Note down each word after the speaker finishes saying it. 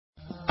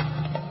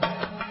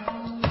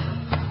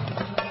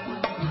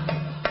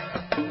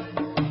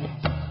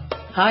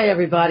Hi,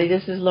 everybody.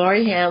 This is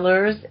Laurie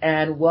Handlers,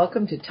 and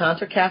welcome to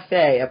Tantra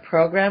Cafe, a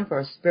program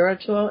for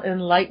spiritual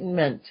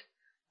enlightenment.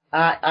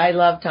 I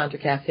love Tantra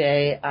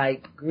Cafe. I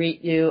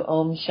greet you,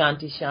 Om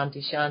Shanti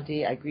Shanti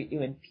Shanti. I greet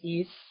you in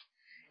peace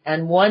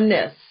and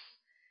oneness.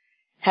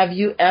 Have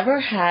you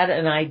ever had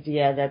an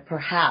idea that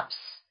perhaps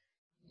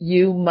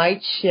you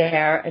might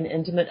share an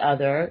intimate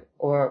other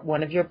or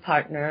one of your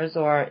partners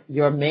or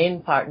your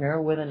main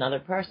partner with another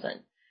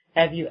person?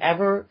 Have you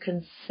ever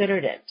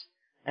considered it?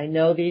 I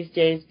know these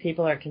days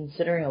people are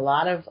considering a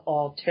lot of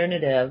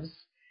alternatives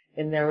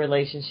in their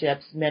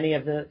relationships. Many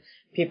of the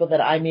people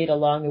that I meet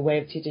along the way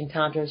of teaching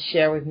Tantra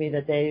share with me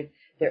that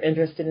they're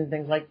interested in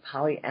things like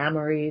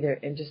polyamory. They're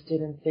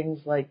interested in things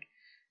like,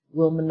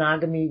 will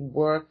monogamy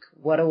work?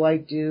 What do I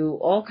do?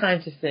 All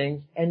kinds of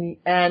things.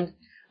 And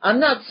I'm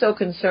not so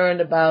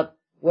concerned about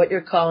what you're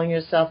calling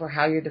yourself or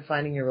how you're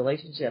defining your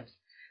relationships.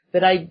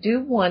 But I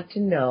do want to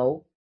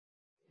know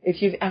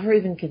if you've ever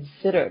even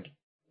considered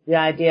the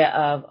idea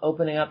of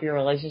opening up your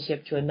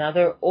relationship to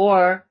another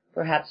or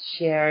perhaps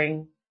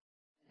sharing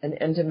an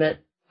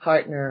intimate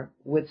partner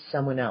with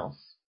someone else.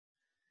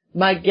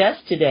 My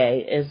guest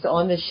today is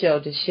on the show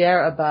to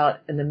share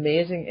about an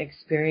amazing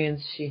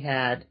experience she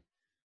had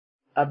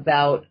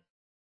about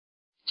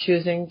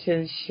choosing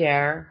to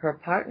share her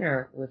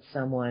partner with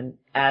someone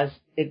as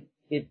a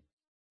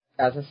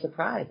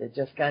surprise. It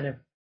just kind of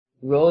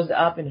rose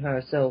up in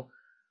her. So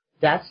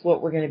that's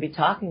what we're going to be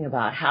talking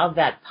about, how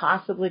that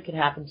possibly could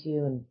happen to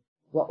you and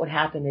what would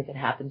happen if it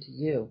happened to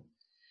you.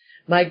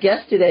 My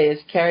guest today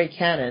is Carrie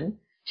Cannon.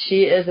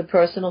 She is a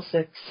personal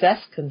success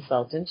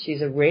consultant.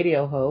 She's a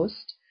radio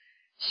host.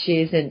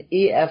 She's an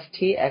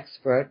EFT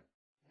expert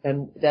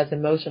and does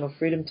emotional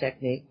freedom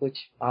technique,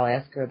 which I'll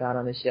ask her about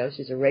on the show.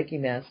 She's a Reiki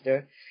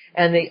master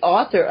and the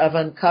author of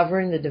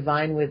Uncovering the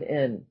Divine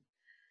Within.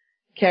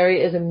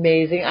 Carrie is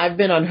amazing. I've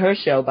been on her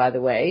show, by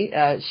the way.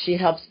 She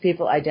helps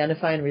people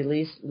identify and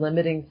release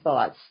limiting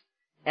thoughts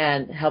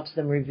and helps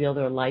them reveal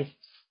their life's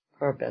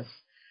purpose.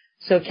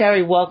 So,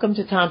 Carrie, welcome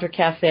to Tantra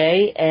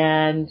Cafe,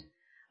 and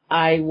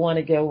I want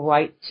to go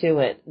right to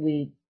it.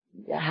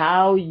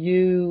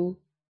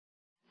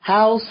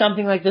 How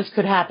something like this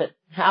could happen.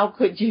 How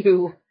could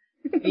you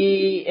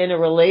be in a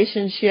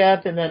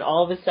relationship and then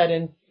all of a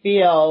sudden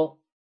feel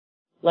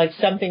like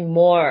something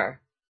more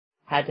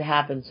had to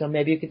happen? So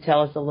maybe you could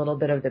tell us a little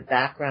bit of the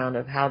background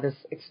of how this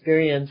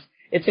experience,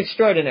 it's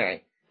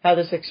extraordinary, how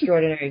this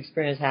extraordinary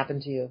experience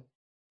happened to you.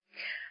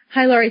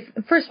 Hi, Laurie.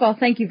 First of all,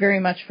 thank you very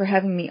much for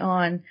having me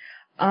on.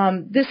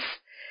 The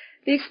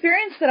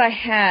experience that I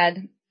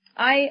had,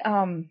 I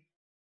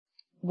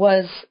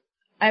was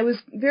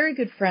very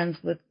good friends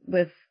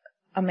with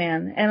a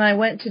man, and I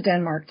went to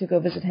Denmark to go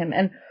visit him,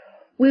 and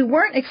we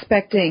weren't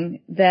expecting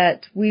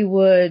that we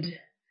would,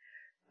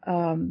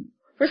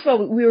 first of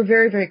all, we were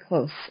very, very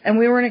close, and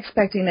we weren't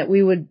expecting that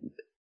we would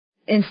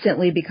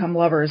instantly become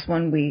lovers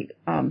when we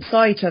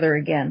saw each other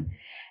again.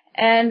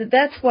 And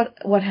that's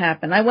what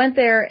happened. I went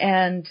there,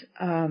 and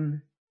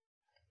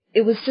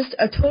it was just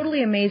a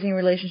totally amazing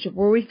relationship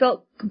where we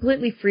felt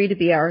completely free to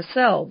be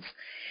ourselves.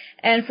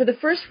 And for the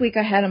first week,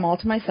 I had him all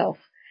to myself,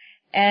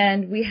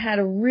 and we had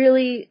a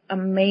really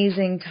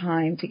amazing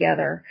time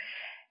together.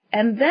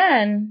 And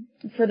then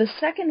for the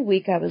second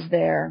week I was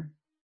there,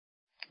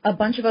 a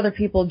bunch of other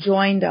people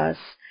joined us,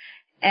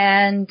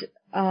 and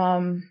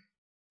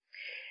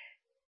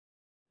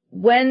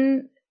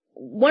when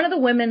one of the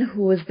women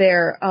who was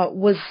there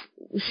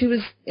she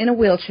was in a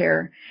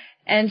wheelchair,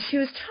 and she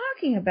was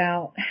talking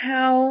about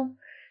how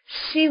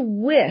she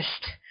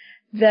wished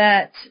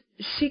that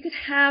she could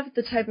have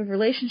the type of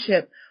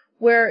relationship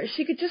where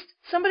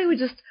somebody would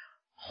just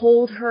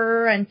hold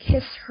her and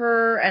kiss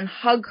her and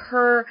hug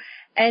her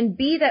and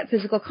be that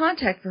physical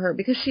contact for her,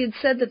 because she had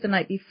said that the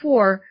night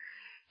before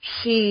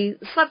she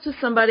slept with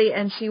somebody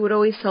and she would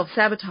always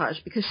self-sabotage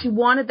because she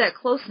wanted that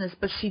closeness,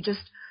 but she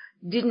just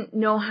didn't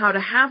know how to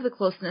have the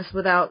closeness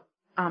without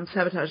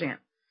sabotaging it.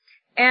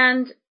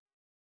 And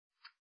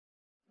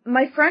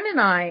my friend and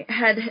I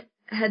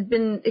had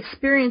been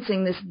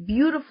experiencing this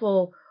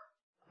beautiful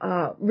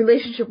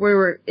relationship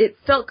where it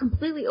felt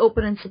completely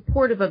open and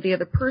supportive of the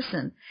other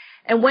person.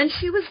 And when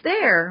she was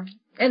there,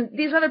 and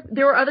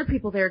there were other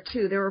people there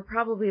too. There were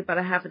probably about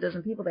a half a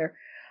dozen people there.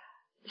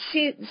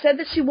 She said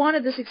that she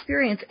wanted this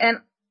experience, and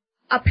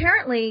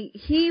apparently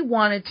he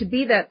wanted to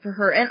be that for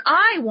her, and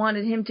I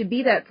wanted him to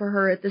be that for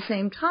her at the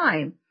same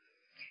time.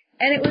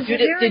 And it was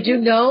Did you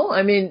know?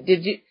 I mean,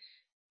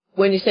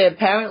 when you say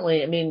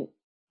apparently, I mean,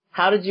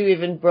 how did you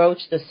even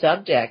broach the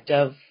subject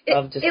of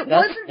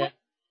discussing it?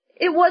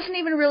 It wasn't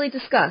even really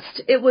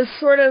discussed. It was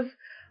sort of,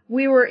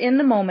 we were in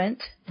the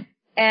moment,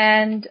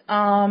 and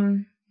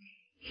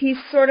he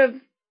sort of,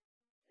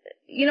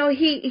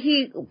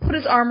 he put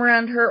his arm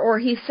around her, or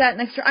he sat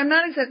next to her. I'm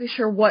not exactly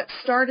sure what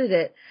started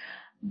it,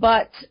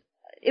 but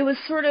it was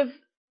sort of,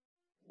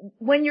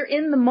 when you're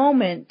in the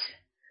moment,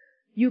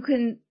 you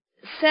can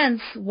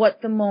sense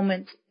what the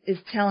moment is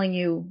telling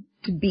you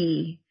to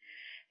be.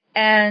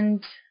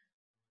 And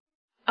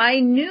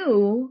I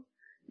knew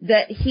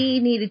that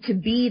he needed to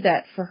be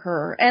that for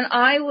her. And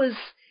I was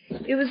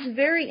it was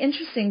very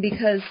interesting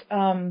because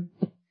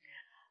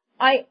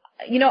I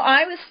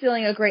was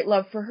feeling a great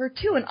love for her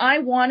too, and I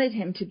wanted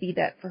him to be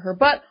that for her.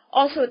 But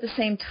also at the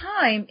same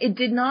time, it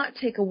did not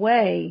take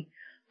away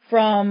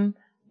from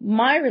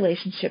my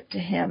relationship to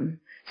him.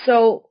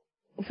 So,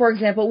 for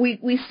example,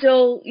 we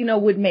still,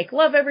 would make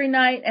love every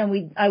night,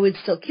 and I would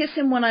still kiss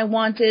him when I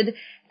wanted,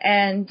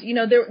 and,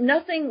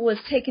 nothing was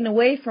taken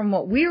away from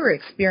what we were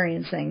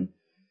experiencing.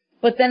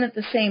 But then at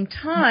the same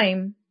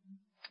time,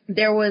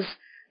 there was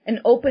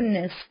an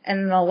openness and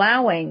an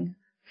allowing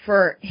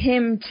for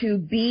him to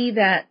be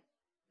that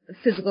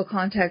physical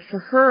contact for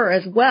her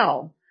as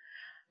well.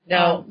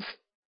 Now,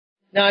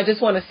 I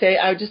just want to say,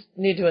 I just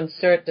need to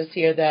insert this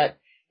here that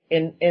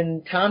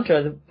in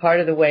Tantra, the part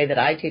of the way that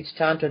I teach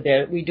Tantra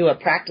there, we do a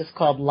practice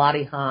called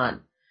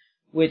Latihan,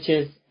 which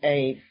is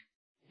I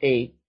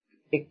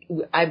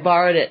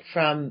borrowed it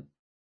from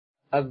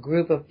a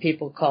group of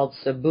people called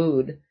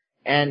Sabud,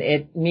 and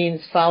it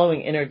means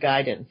following inner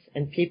guidance.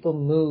 And people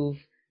move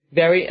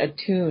very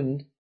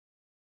attuned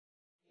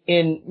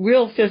in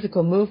real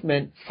physical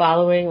movement,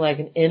 following like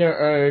an inner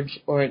urge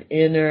or an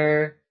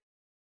inner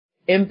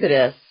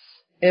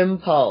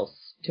impulse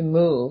to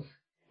move.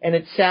 And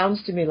it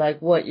sounds to me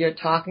like what you're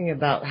talking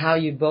about, how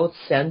you both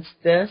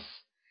sensed this,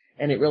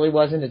 and it really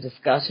wasn't a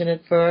discussion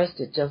at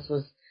first. It just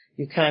was,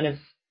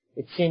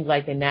 it seemed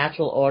like the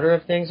natural order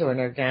of things or an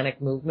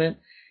organic movement.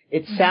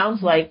 It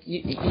sounds like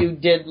you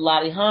did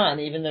Latihan,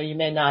 even though you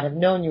may not have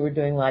known you were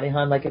doing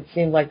Latihan, like it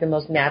seemed like the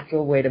most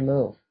natural way to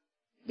move.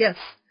 Yes.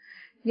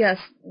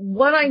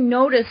 What I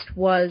noticed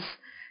was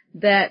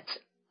that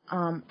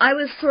I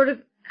was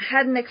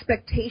had an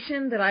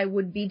expectation that I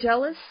would be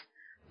jealous,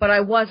 but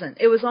I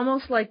wasn't. It was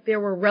almost like there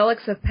were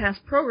relics of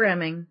past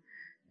programming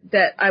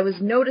that I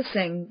was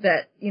noticing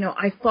that,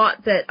 I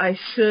thought that I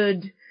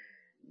should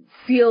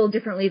feel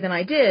differently than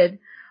I did,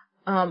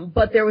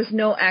 but there was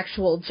no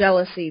actual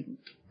jealousy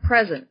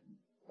present,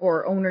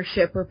 or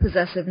ownership or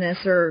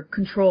possessiveness or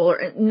control,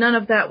 or none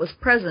of that was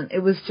present. It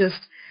was just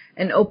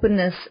an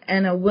openness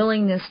and a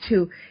willingness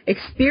to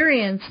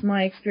experience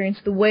my experience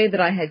the way that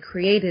I had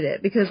created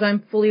it, because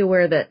I'm fully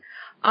aware that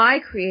I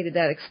created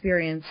that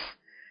experience,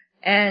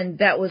 and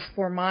that was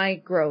for my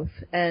growth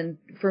and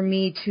for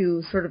me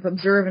to sort of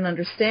observe and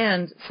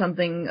understand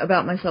something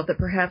about myself that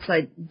perhaps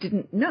I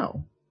didn't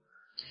know.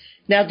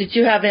 Now, did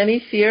you have any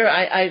fear?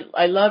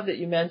 I love that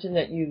you mentioned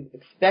that you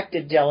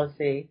expected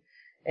jealousy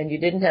and you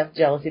didn't have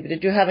jealousy, but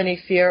did you have any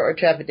fear or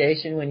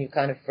trepidation when you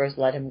kind of first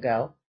let him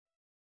go?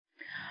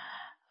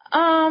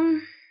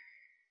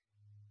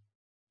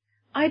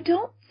 I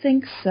don't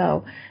think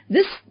so.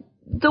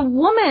 The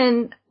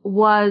woman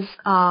was,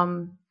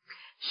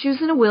 she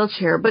was in a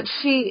wheelchair, but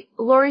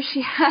Lori,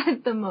 she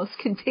had the most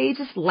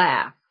contagious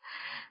laugh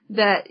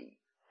that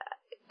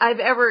I've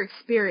ever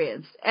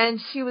experienced. And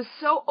she was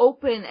so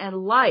open and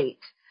light,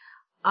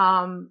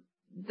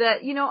 that,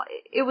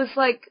 it was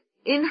like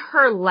in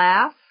her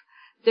laugh,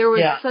 there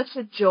was such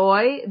a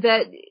joy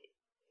that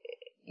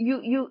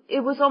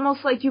it was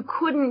almost like you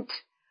couldn't,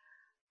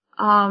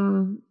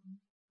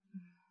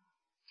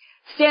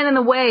 stand in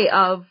the way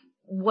of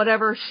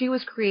whatever she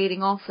was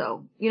creating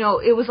also.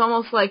 It was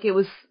almost like it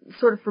was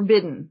sort of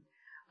forbidden.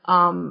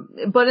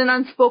 But an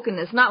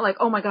unspokenness, not like,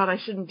 oh my God, I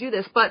shouldn't do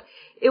this, but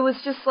it was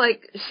just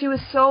like she was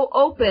so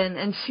open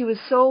and she was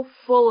so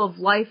full of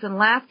life and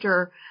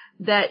laughter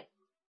that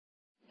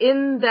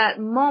in that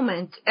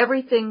moment,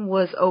 everything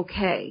was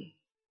okay.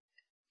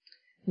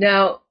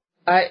 Now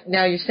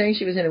you're saying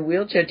she was in a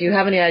wheelchair. Do you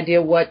have any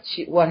idea what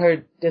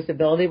her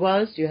disability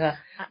was?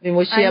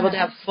 Was she able to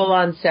have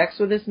full-on sex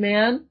with this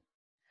man?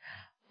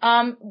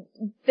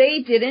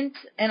 They didn't,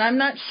 and I'm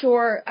not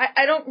sure.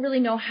 I don't really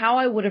know how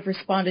I would have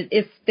responded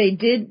if they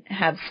did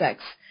have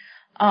sex.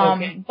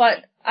 Okay.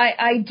 But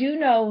I do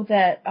know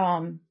that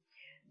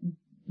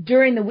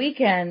during the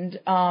weekend,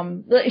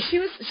 she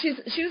was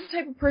the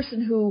type of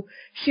person who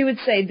she would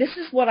say, "This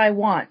is what I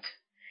want,"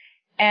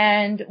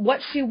 and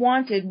what she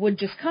wanted would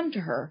just come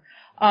to her.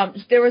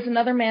 There was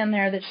another man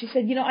there that she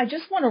said, I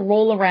just want to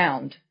roll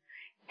around.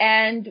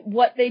 And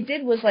what they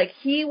did was like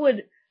she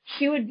would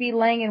be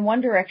laying in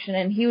one direction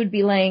and he would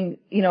be laying,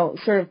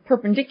 sort of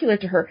perpendicular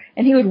to her,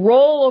 and he would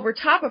roll over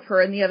top of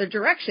her in the other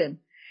direction.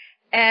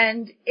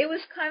 And it was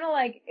kind of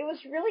like, it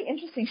was really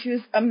interesting. She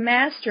was a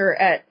master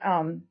at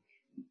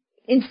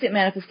instant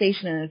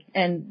manifestation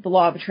and the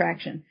law of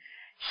attraction.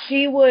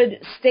 She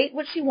would state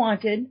what she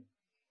wanted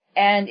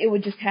and it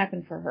would just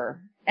happen for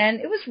her.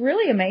 And it was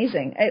really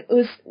amazing. It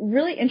was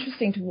really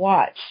interesting to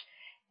watch.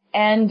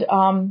 And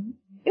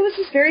it was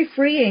just very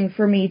freeing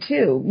for me,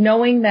 too,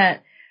 knowing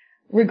that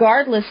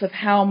regardless of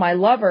how my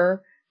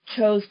lover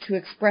chose to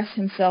express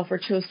himself or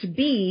chose to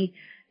be,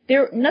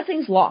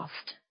 nothing's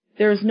lost.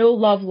 There's no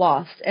love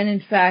lost. And, in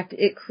fact,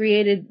 it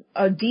created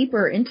a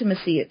deeper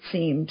intimacy, it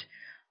seemed,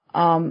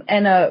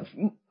 and a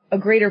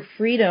greater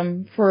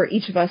freedom for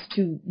each of us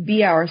to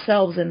be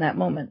ourselves in that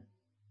moment.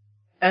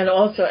 And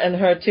also, and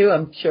her too,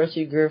 I'm sure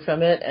she grew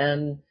from it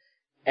and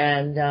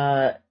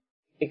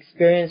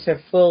experienced her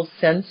full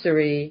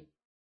sensory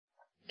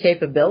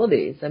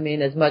capabilities. I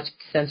mean, as much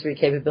sensory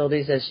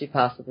capabilities as she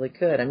possibly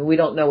could. I mean, we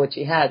don't know what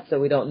she had, so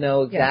we don't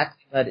know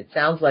exactly, but it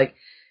sounds like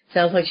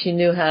she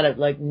knew how to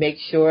like make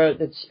sure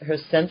that her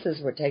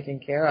senses were taken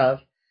care of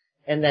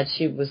and that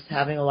she was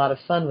having a lot of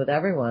fun with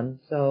everyone.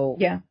 So,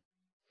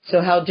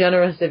 so how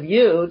generous of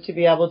you to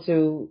be able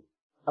to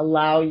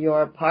allow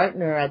your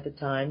partner at the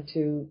time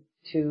to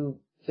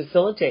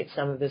facilitate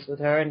some of this with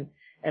her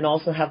and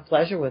also have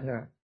pleasure with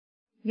her.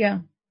 Yeah.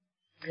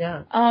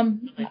 Yeah.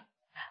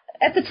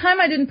 At the time,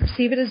 I didn't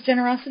perceive it as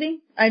generosity.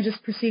 I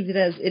just perceived it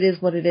as it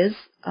is what it is.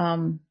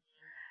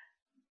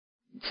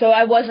 So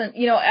I wasn't,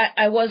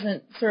 I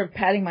wasn't sort of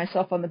patting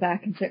myself on the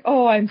back and saying,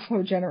 "Oh, I'm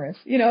so generous."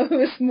 It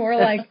was more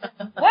like,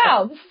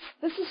 "Wow,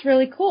 this is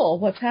really cool.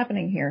 What's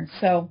happening here?"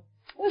 So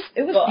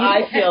it was. Well,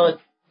 beautiful.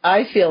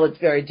 I feel it's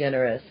very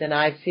generous, and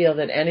I feel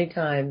that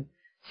anytime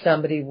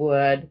somebody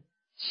would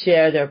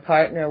share their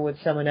partner with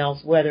someone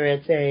else, whether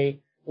it's a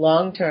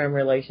long-term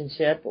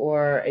relationship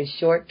or a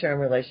short-term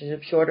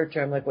relationship, shorter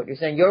term, like what you're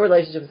saying. Your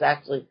relationship is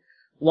actually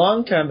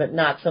long-term, but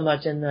not so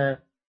much in the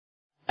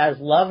as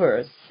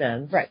lovers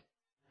sense. Right.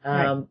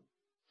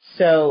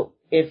 So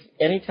if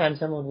anytime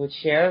someone would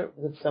share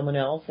with someone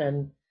else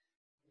and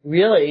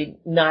really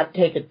not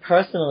take it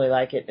personally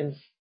like it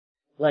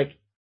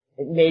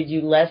made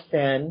you less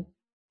than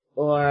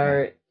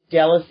or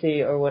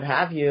jealousy or what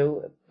have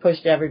you,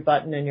 pushed every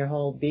button in your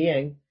whole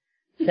being,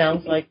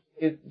 sounds like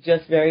you're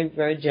just very,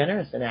 very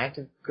generous, an act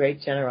of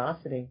great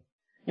generosity.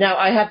 Now,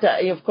 I have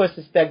to, of course,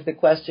 this begs the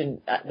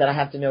question that I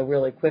have to know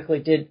really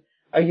quickly.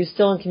 Are you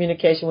still in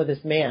communication with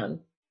this man?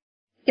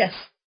 Yes.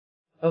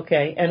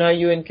 Okay. And are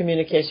you in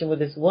communication with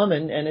this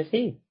woman, and is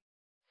he?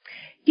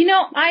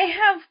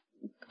 I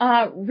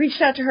have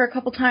reached out to her a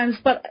couple times,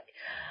 but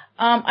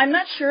I'm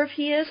not sure if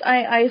he is.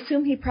 I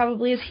assume he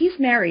probably is. He's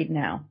married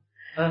now.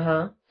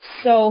 Uh-huh.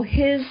 So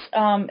his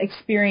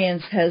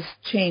experience has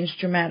changed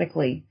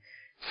dramatically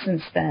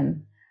since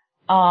then.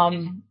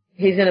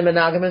 He's in a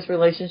monogamous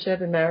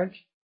relationship in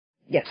marriage?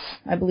 Yes,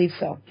 I believe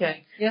so.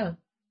 Okay. Yeah.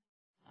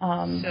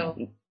 So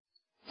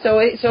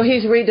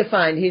he's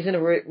redefined. He's in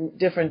a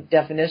different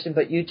definition,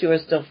 but you two are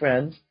still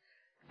friends.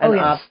 And,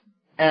 yes.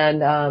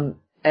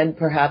 And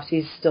perhaps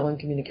he's still in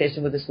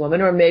communication with this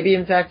woman, or maybe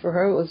in fact for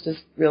her it was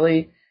just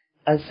really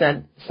a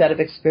set of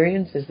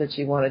experiences that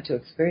she wanted to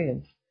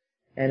experience,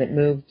 and it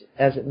moved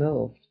as it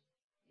moved.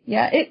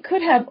 Yeah, it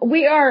could have.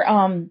 We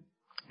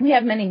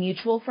have many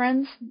mutual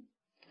friends,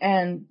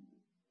 and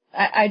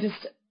I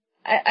just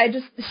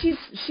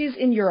she's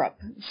in Europe.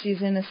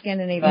 She's in a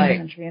Scandinavian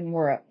country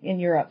in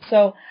Europe.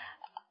 So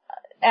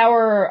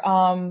our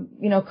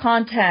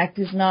contact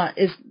is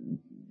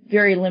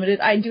very limited.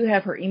 I do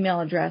have her email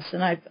address,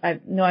 and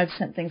I've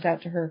sent things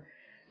out to her.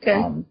 Okay.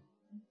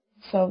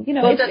 So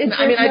well, I just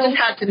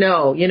had to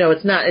know.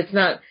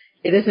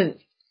 It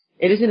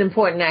isn't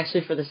important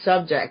actually for the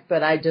subject,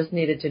 but I just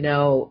needed to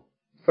know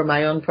for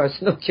my own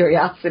personal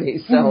curiosity.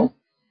 So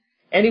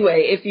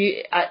anyway, if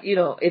you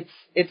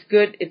it's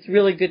good. It's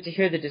really good to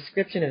hear the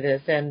description of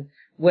this. And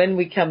when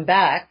we come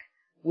back,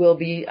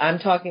 I'm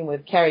talking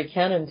with Carrie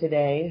Kennan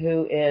today,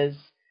 who is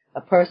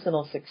a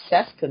personal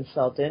success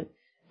consultant,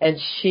 and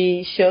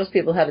she shows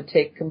people how to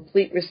take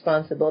complete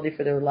responsibility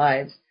for their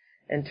lives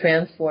and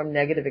transform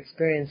negative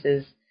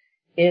experiences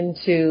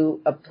into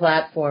a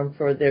platform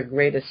for their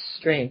greatest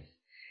strength.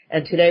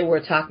 And today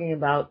we're talking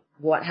about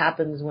what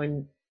happens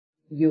when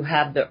you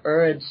have the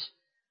urge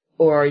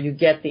or you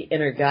get the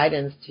inner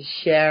guidance to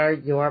share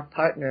your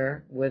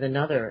partner with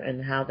another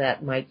and how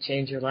that might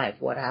change your life.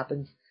 What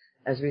happens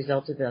as a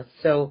result of this.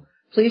 So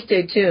please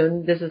stay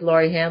tuned. This is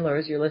Laurie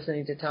Handlers. You're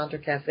listening to Tantra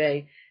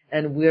Cafe,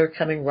 and we're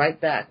coming right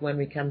back. When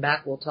we come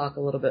back, we'll talk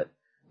a little bit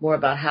more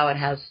about how it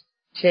has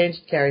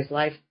changed Carrie's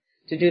life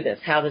to do this,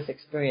 how this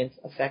experience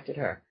affected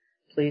her.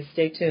 Please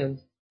stay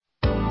tuned.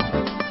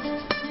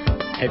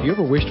 Have you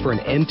ever wished for an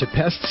end to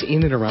pests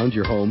in and around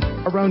your home,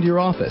 around your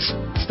office?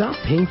 Stop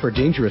paying for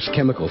dangerous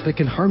chemicals that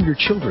can harm your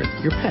children,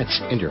 your pets,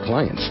 and your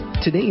clients.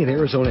 Today in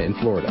Arizona and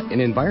Florida, an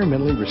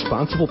environmentally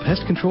responsible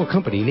pest control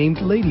company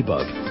named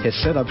Ladybug has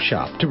set up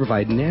shop to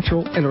provide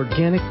natural and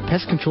organic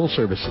pest control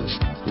services.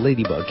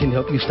 Ladybug can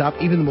help you stop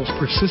even the most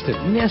persistent,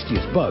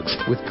 nastiest bugs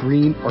with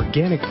green,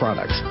 organic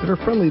products that are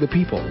friendly to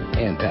people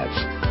and pets.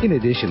 In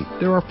addition,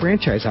 there are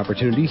franchise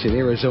opportunities in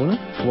Arizona,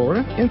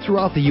 Florida, and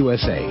throughout the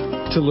USA.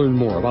 To learn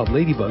more about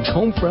Ladybug's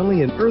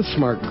home-friendly and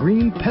earth-smart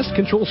green pest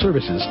control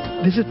services,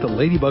 visit the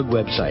Ladybug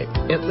website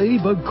at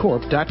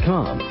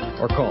ladybugcorp.com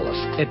or call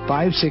us at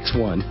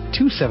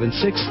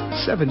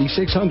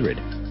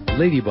 561-276-7600.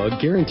 Ladybug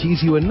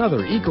guarantees you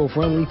another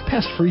eco-friendly,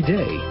 pest-free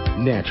day,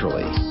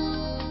 naturally.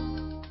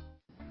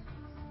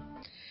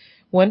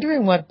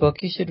 Wondering what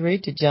book you should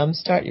read to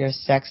jumpstart your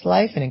sex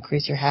life and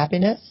increase your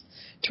happiness?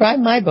 Try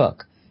my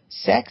book,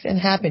 Sex and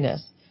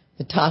Happiness,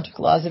 The Tantric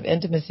Laws of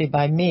Intimacy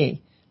by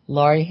me,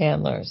 Laurie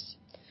Handlers.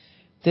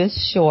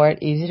 This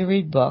short,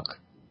 easy-to-read book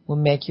will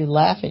make you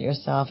laugh at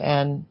yourself,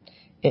 and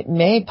it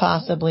may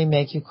possibly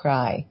make you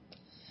cry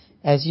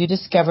as you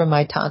discover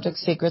my tantric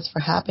secrets for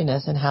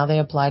happiness and how they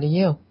apply to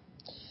you.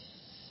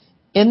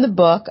 In the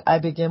book, I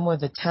begin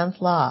with the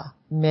 10th law,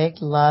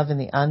 make love in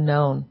the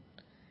unknown.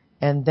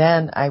 And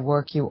then I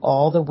work you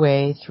all the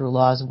way through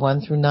laws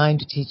 1 through 9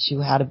 to teach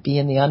you how to be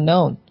in the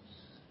unknown,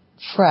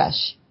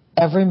 fresh,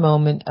 every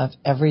moment of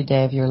every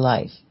day of your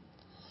life.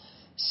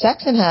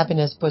 Sex and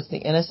Happiness puts the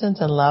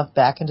innocence and love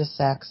back into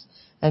sex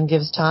and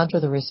gives Tantra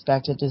the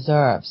respect it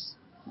deserves.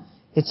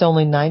 It's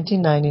only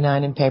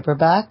 $19.99 in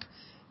paperback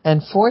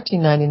and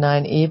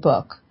 $14.99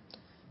 ebook.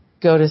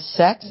 Go to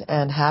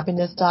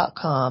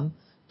sexandhappiness.com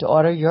to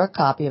order your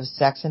copy of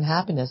Sex and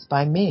Happiness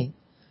by me,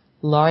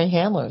 Laurie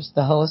Handlers,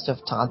 the host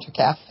of Tantra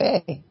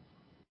Cafe.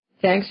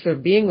 Thanks for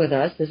being with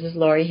us. This is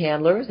Laurie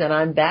Handlers, and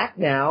I'm back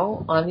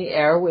now on the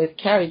air with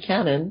Carrie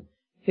Cannon,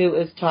 who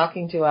is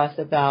talking to us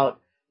about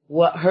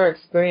what her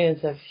experience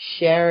of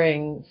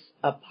sharing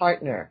a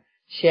partner,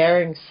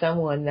 sharing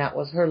someone that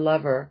was her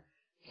lover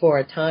for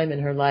a time in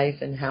her life,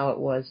 and how it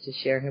was to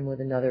share him with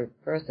another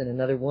person,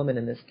 another woman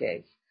in this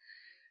case.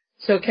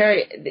 So,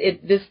 Carrie,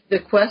 the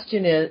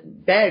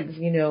question begs,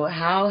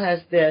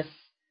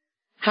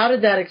 how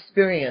did that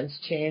experience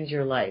change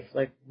your life?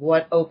 Like,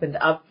 what opened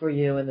up for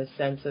you in the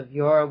sense of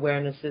your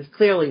awarenesses?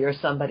 Clearly, you're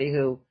somebody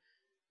who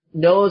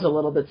knows a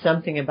little bit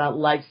something about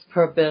life's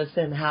purpose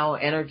and how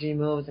energy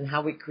moves and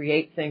how we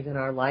create things in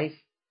our life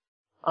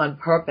on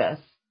purpose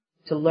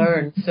to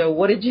learn. So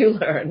what did you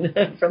learn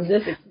from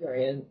this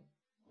experience?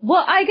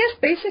 Well, I guess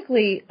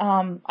basically,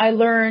 I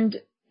learned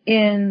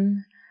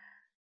in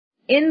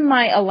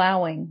my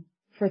allowing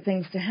for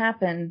things to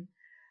happen,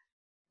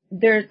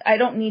 I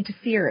don't need to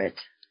fear it.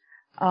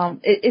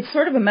 It's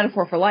sort of a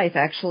metaphor for life,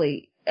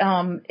 actually.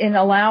 In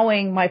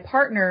allowing my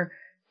partner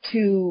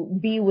to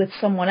be with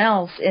someone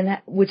else in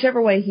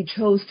whichever way he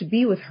chose to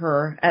be with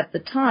her at the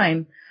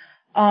time,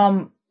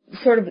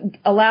 sort of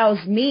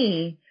allows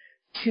me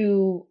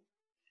to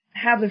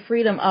have the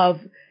freedom of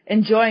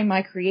enjoying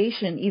my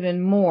creation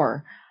even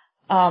more.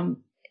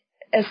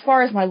 As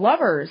far as my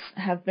lovers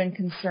have been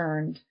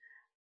concerned,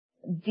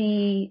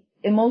 the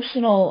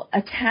emotional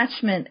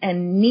attachment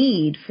and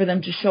need for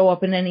them to show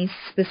up in any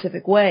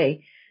specific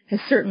way has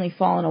certainly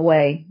fallen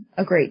away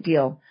a great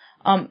deal.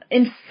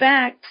 In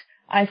fact,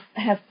 I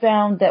have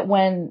found that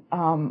when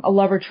a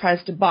lover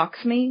tries to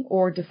box me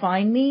or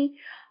define me,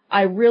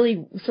 I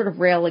really sort of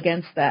rail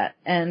against that.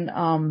 And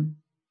I'm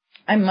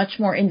much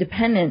more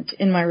independent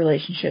in my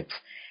relationships.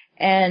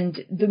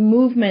 And the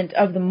movement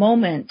of the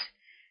moment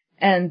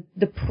and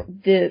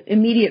the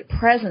immediate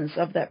presence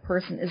of that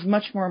person is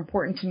much more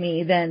important to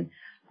me than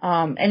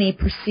any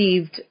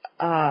perceived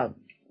thought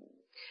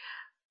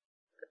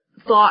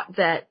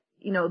that,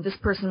 this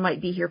person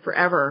might be here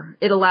forever.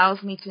 It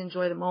allows me to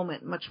enjoy the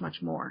moment much,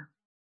 much more.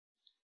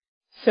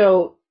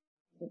 So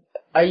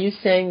are you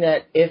saying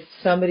that if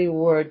somebody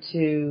were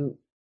to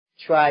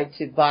try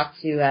to box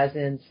you, as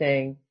in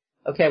saying,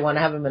 okay, I want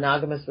to have a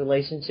monogamous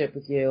relationship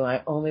with you,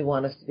 I only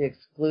want us to be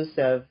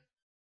exclusive,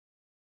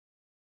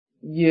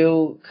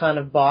 you kind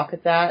of balk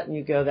at that and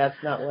you go, that's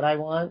not what I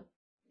want?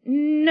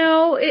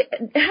 No, it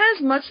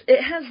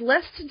has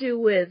less to do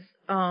with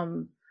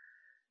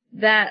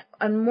that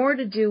and more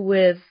to do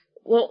with,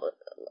 well,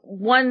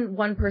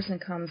 one person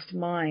comes to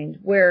mind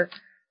where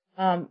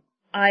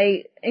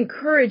I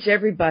encourage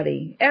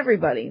everybody,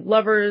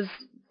 lovers,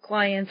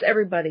 clients,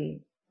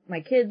 everybody,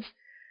 my kids,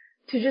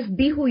 to just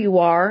be who you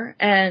are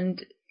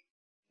and,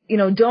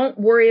 don't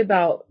worry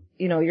about,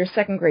 your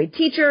second grade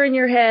teacher in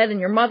your head and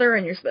your mother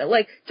and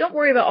don't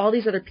worry about all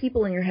these other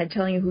people in your head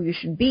telling you who you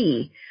should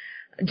be.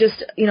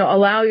 Just,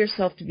 allow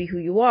yourself to be who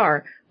you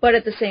are. But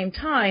at the same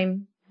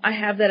time, I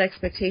have that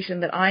expectation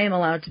that I am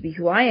allowed to be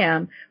who I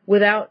am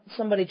without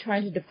somebody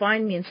trying to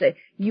define me and say,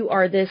 you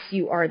are this,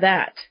 you are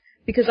that.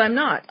 Because I'm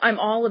not. I'm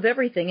all of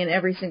everything in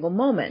every single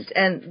moment.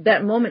 And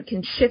that moment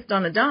can shift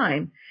on a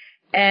dime.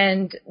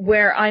 And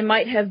where I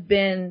might have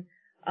been,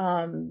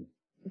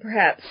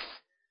 perhaps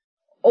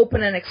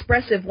open and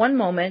expressive one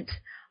moment,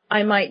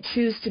 I might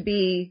choose to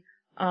be,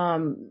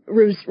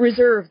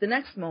 reserved the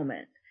next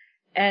moment.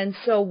 And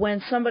so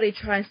when somebody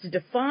tries to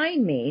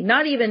define me,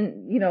 not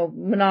even,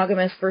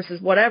 monogamous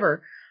versus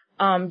whatever,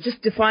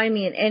 just define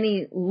me in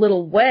any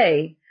little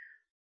way,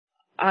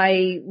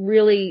 I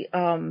really,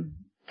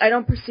 I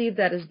don't perceive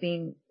that as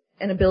being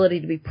an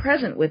ability to be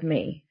present with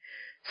me.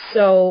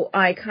 So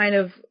I kind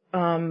of,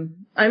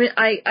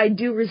 I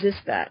do resist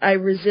that. I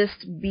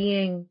resist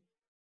being,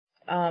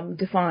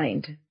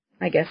 defined,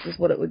 I guess is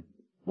what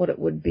it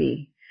would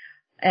be.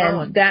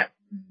 And that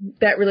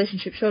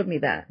relationship showed me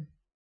that.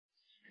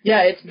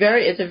 Yeah,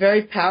 it's a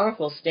very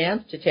powerful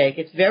stance to take.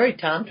 It's very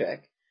tantric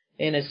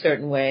in a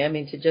certain way. I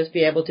mean, to just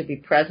be able to be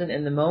present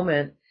in the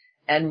moment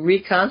and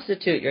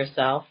reconstitute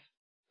yourself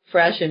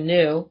fresh and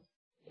new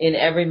in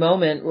every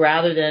moment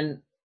rather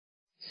than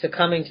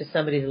succumbing to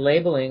somebody's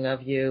labeling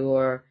of you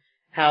or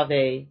how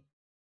they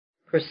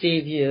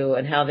perceive you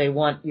and how they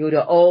want you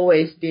to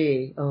always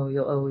be. Oh,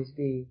 you'll always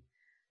be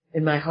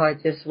in my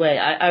heart this way.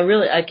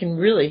 I can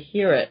really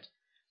hear it.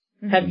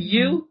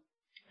 Mm-hmm.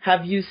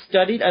 Have you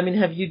studied,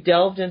 have you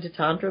delved into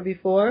Tantra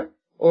before,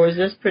 or is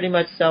this pretty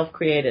much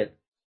self-created?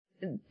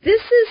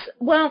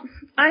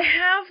 I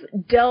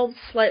have delved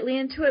slightly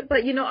into it,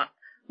 but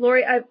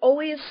Laurie, I've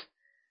always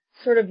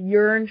sort of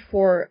yearned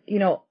for,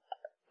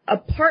 a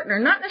partner,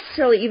 not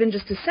necessarily even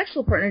just a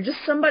sexual partner,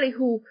 just somebody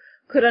who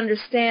could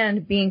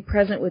understand being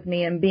present with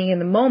me and being in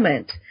the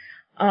moment.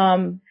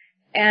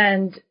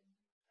 And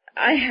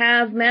I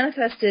have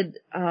manifested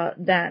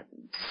that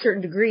to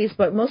certain degrees,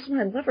 but most of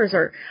my lovers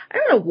are, I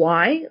don't know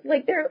why,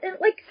 like they're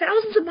like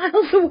thousands of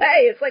miles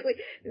away. It's like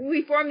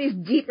we form these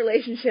deep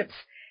relationships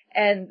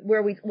and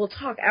where we'll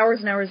talk hours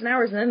and hours and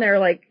hours, and then they're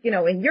like,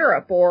 in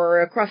Europe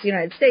or across the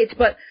United States.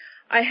 But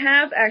I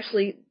have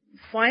actually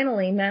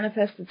finally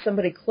manifested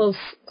somebody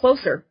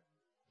closer,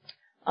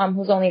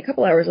 who's only a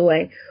couple hours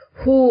away,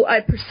 who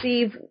I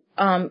perceive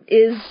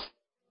is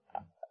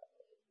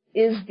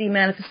the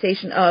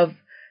manifestation of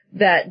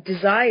that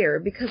desire,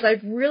 because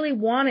I've really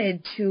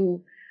wanted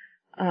to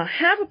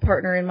have a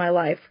partner in my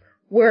life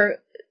where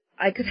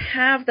I could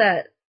have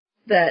that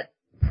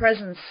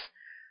presence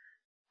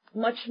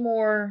much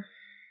more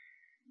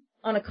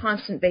on a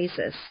constant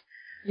basis.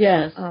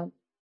 Yes.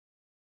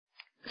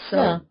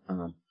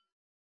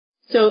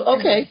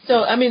 Okay.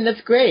 So, I mean,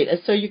 that's great.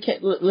 So you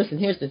can't, listen,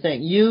 here's the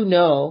thing.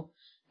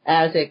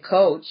 As a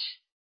coach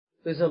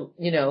who's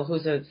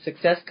a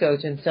success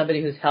coach and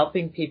somebody who's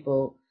helping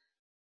people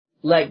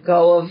let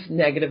go of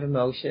negative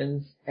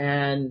emotions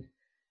and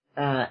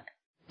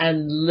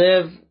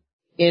live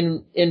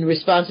in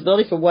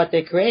responsibility for what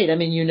they create. I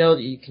mean,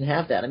 that you can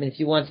have that. I mean, if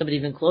you want somebody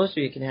even closer,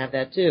 you can have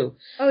that too.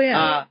 Oh,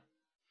 yeah.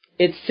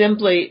 It's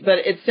simply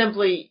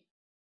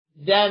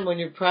then when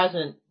you're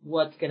present,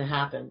 what's going to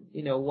happen?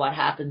 What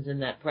happens in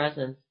that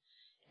presence?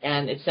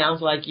 And it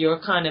sounds like you're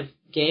kind of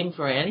game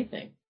for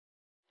anything.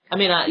 I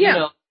mean,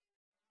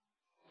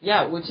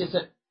 which is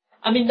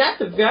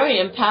that's a very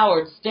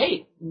empowered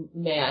state,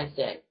 may I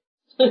say.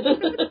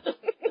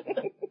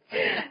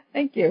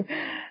 Thank you.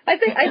 I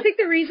think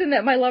the reason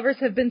that my lovers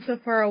have been so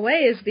far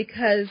away is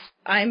because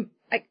I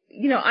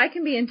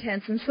can be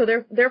intense, and so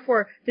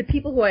therefore the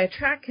people who I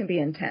attract can be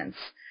intense.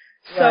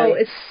 So right.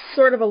 It's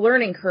sort of a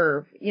learning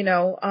curve,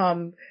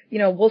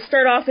 we'll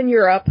start off in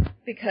Europe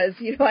because,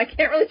 I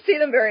can't really see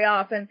them very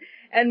often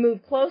and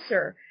move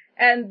closer.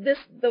 And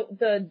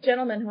the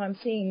gentleman who I'm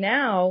seeing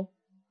now,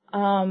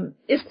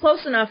 is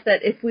close enough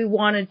that if we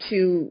wanted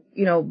to,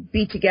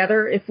 be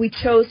together, if we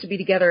chose to be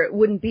together, it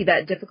wouldn't be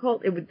that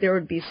difficult. There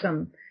would be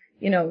some,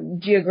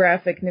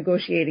 geographic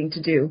negotiating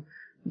to do,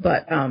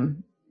 but,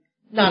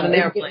 not an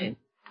airplane.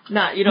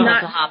 You don't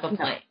have to hop a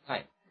plane. No.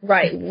 Right.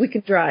 Right. We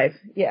could drive.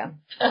 Yeah.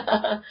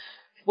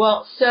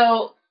 Well,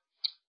 so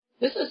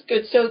this is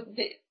good. So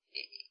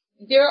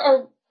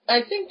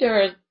I think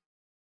there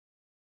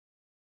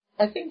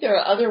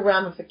are other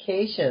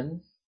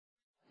ramifications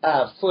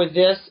for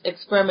this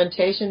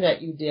experimentation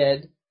that you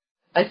did.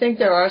 I think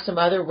there are some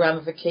other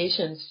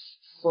ramifications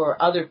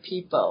for other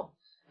people.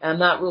 I'm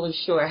not really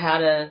sure how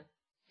to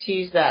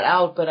tease that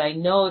out, but I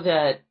know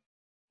that,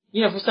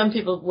 for some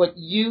people, what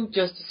you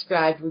just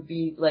described would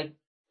be like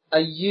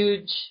a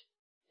huge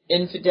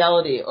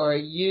infidelity or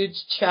a huge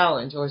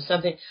challenge or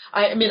something.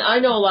 I mean, I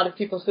know a lot of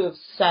people who have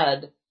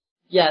said,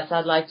 yes,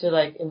 I'd like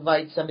to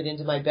invite somebody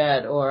into my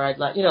bed, or I'd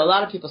like, a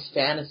lot of people's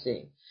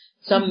fantasy.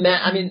 Some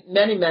men,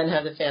 many men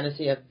have the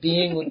fantasy of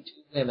being with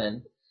two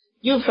women.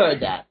 You've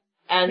heard that.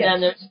 And then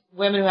there's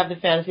women who have the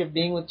fantasy of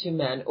being with two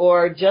men,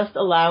 or just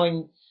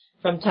allowing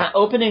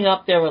opening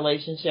up their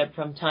relationship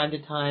from time to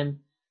time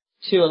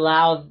to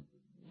allow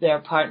their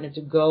partner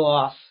to go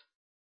off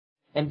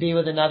and be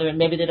with another, and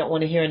maybe they don't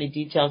want to hear any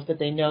details, but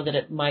they know that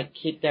it might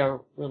keep their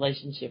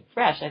relationship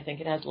fresh. I think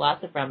it has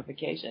lots of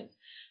ramifications.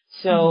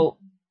 So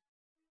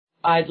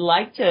I'd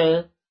like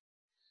to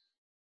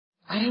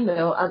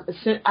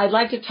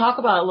talk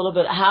about a little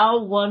bit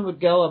how one would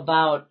go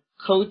about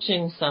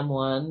coaching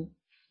someone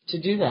to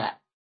do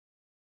that.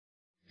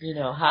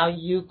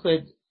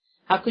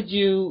 How could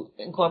you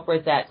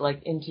incorporate that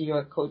into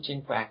your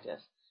coaching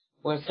practice,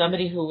 where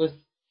somebody who was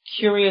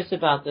curious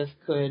about this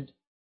could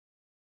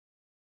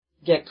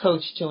get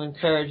coached to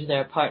encourage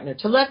their partner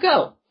to let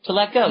go, to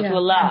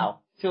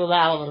allow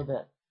a little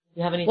bit.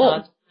 You have any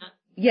thoughts on that?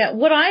 Yeah,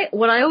 what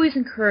I always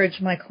encourage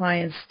my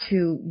clients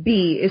to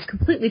be is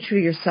completely true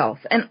to yourself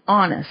and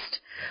honest.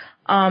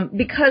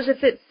 Because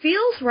if it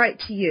feels right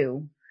to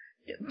you,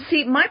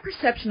 see, my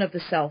perception of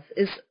the self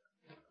is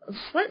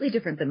slightly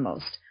different than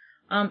most.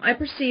 I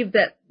perceive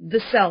that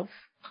the self,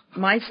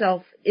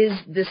 myself, is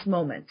this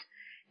moment.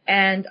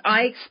 And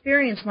I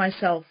experience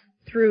myself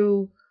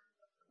through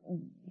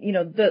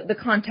the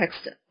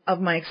context of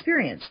my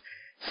experience.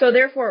 So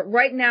therefore,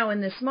 right now in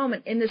this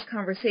moment, in this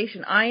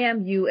conversation, I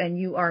am you and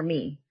you are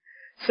me.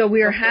 So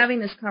we are having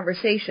this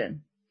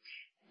conversation.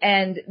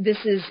 And this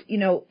is,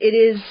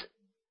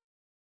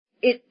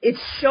 it's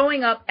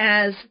showing up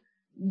as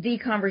the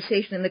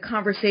conversation, and the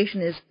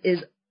conversation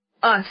is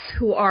us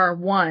who are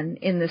one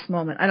in this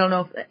moment. I don't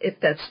know if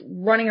that's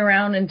running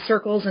around in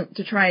circles and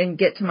to try and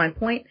get to my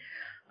point,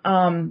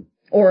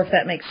 or if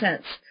that makes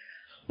sense.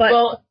 But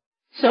well,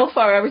 so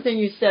far everything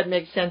you said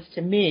makes sense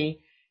to me.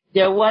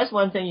 There was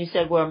one thing you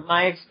said where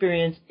my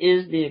experience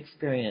is the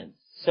experience.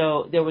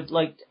 So there would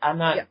the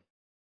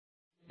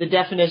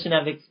definition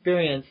of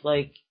experience,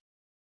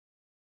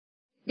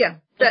 Yeah,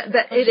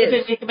 it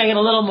is. You can make it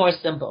a little more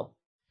simple.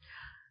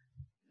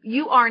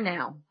 You are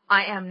now.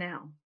 I am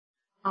now.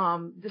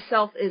 The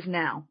self is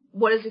now.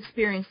 What is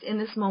experienced in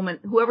this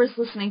moment, whoever's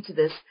listening to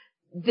this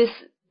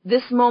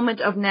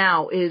moment of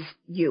now is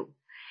you.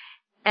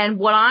 And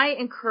what I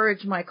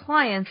encourage my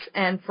clients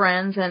and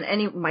friends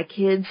and my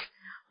kids,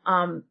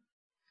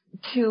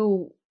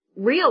 to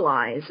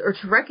realize or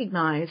to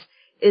recognize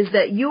is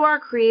that you are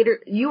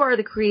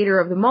the creator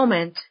of the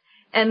moment,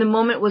 and the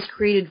moment was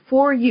created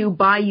for you,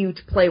 by you,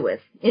 to play with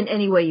in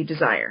any way you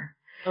desire.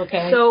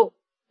 Okay. So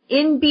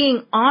in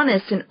being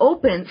honest and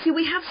open, see,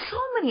 we have so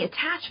many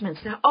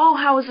attachments now. Oh,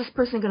 how is this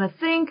person going to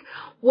think?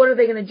 What are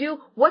they going to do?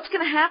 What's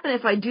going to happen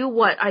if I do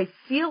what I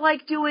feel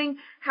like doing?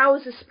 How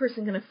is this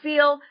person going to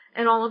feel?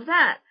 And all of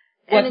that.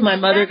 What's my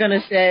mother going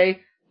to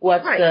say?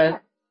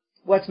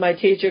 What's my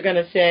teacher going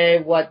to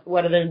say? What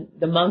are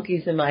the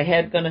monkeys in my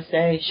head going to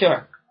say?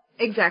 Sure.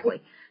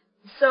 Exactly.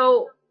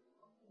 So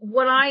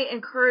what I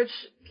encourage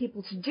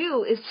people to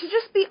do is to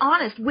just be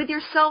honest with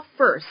yourself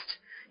first.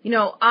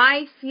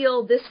 I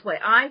feel this way.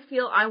 I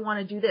feel I want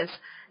to do this.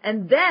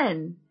 And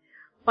then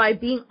by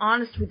being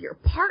honest with your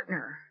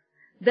partner,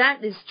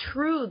 that is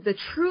the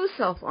true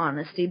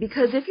self-honesty.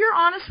 Because if you're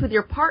honest with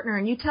your partner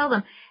and you tell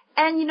them,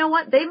 and you know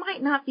what, they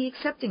might not be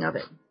accepting of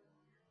it.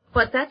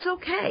 But that's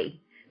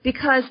okay.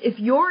 Because if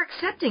you're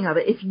accepting of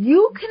it, if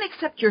you can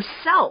accept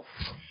yourself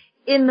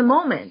in the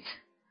moment,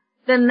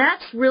 then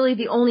that's really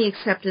the only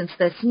acceptance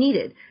that's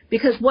needed.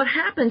 Because what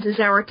happens is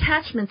our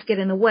attachments get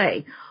in the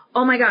way.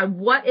 Oh my God,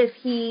 what if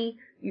he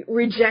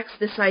rejects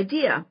this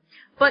idea?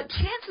 But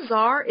chances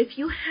are,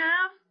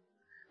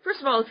 first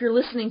of all, if you're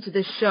listening to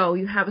this show,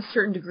 you have a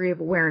certain degree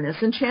of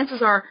awareness. And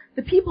chances are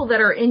the people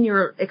that are in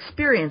your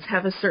experience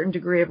have a certain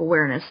degree of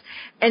awareness.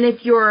 And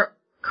if you're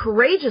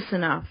courageous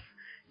enough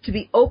to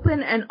be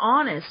open and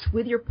honest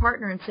with your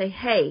partner and say,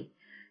 hey,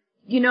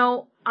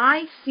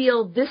 I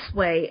feel this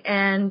way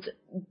and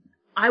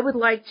I would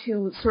like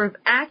to sort of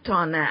act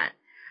on that.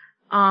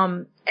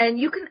 And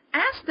you can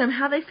ask them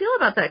how they feel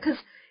about that, because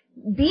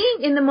being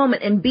in the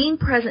moment and being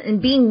present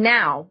and being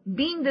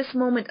this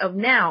moment of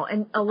now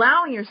and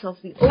allowing yourself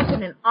to be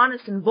open and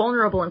honest and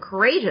vulnerable and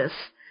courageous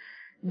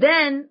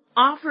then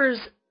offers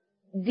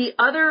the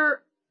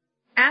other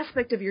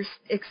aspect of your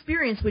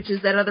experience, which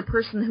is that other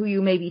person who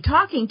you may be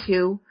talking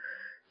to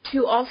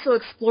also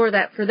explore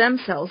that for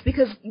themselves,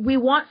 because we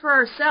want for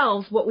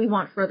ourselves what we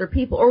want for other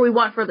people, or we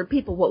want for other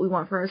people what we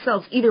want for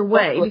ourselves, either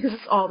way, because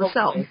it's all the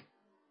self.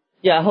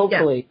 Yeah,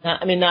 hopefully. Yeah.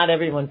 Not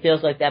everyone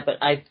feels like that,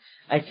 but I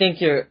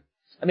think in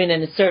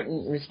a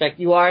certain respect,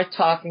 you are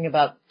talking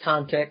about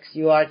tantrics,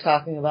 you are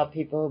talking about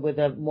people with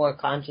a more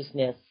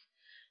consciousness,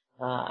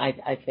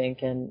 I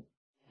think, and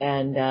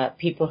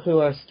people who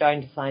are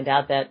starting to find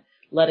out that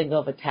letting go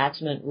of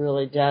attachment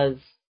really does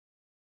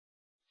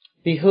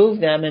behoove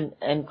them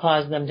and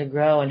cause them to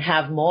grow and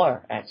have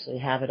more, actually,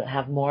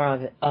 have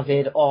more of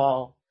it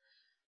all.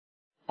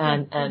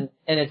 And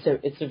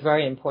it's a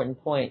very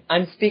important point.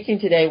 I'm speaking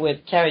today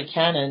with Carrie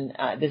Cannon.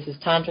 This is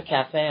Tantra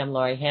Cafe. I'm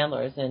Laurie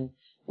Handlers, and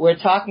we're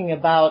talking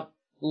about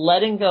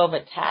letting go of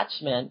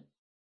attachment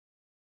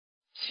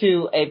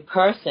to a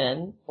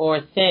person or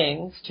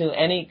things, to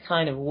any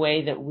kind of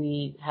way that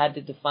we had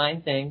to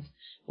define things.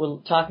 We're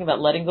talking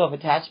about letting go of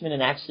attachment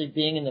and actually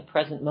being in the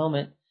present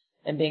moment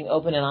and being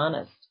open and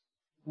honest.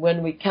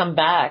 When we come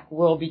back,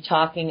 I'll be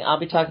talking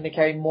to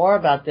Carrie more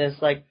about this,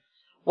 like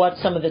what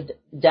some of the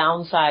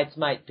downsides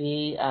might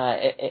be,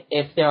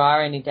 if there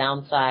are any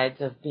downsides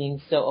of being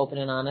so open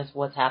and honest,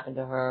 what's happened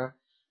to her,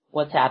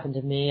 what's happened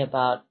to me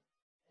about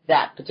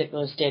that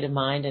particular state of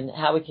mind, and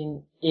how we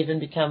can even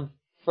become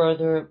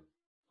further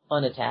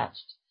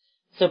unattached.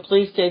 So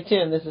please stay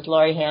tuned. This is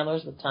Laurie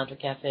Handlers with Tantra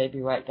Cafe.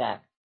 Be right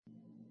back.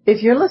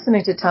 If you're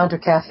listening to Tantra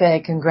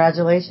Cafe,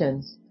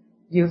 congratulations.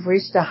 You've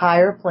reached a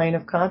higher plane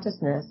of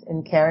consciousness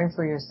in caring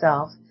for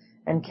yourself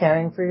and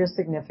caring for your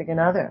significant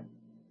other.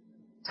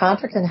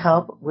 Tantra can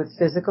help with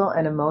physical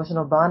and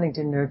emotional bonding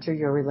to nurture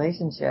your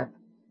relationship.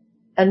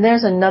 And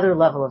there's another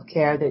level of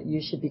care that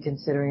you should be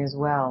considering as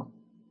well.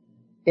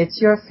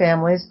 It's your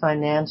family's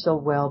financial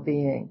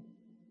well-being.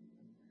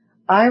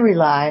 I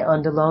rely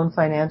on DeLone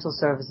Financial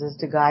Services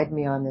to guide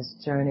me on this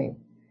journey.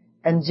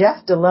 And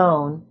Jeff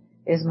DeLone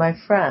is my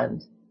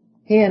friend.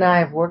 He and I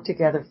have worked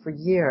together for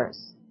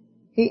years.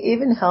 He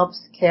even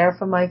helps care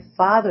for my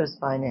father's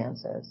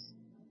finances.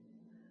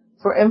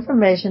 For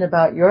information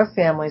about your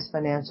family's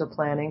financial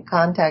planning,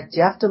 contact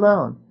Jeff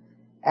DeLone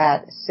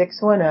at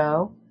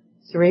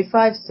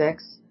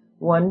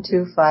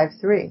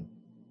 610-356-1253.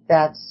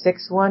 That's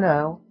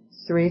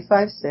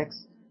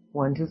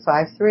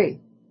 610-356-1253.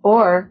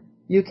 Or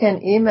you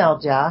can email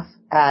Jeff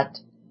at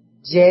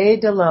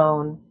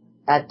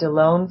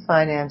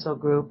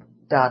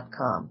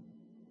jdelone@delonefinancialgroup.com.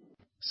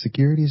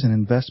 Securities and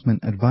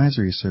investment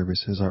advisory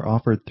services are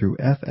offered through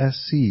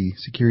FSC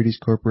Securities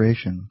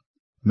Corporation,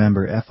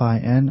 member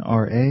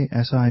FINRA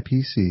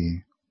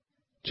SIPC.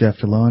 Jeff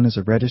DeLone is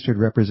a registered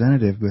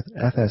representative with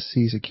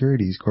FSC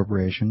Securities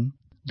Corporation.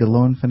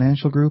 DeLone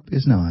Financial Group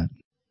is not.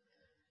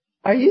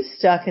 Are you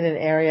stuck in an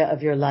area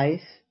of your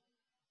life,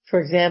 For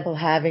example,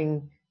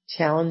 having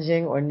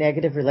challenging or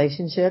negative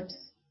relationships?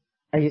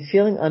 Are you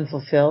feeling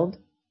unfulfilled?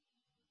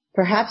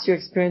 Perhaps you're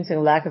experiencing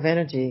a lack of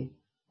energy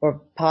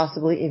or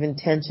possibly even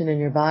tension in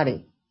your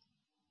body.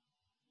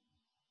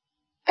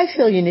 I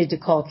feel you need to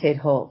call Kate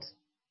Holt.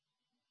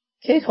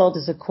 Kate Holt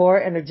is a core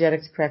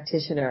energetics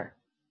practitioner.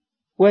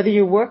 Whether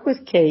you work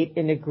with Kate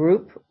in a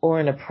group or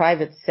in a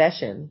private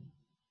session,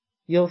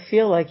 you'll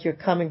feel like you're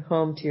coming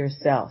home to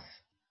yourself.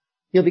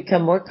 You'll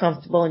become more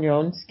comfortable in your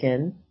own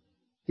skin.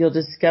 You'll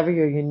discover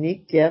your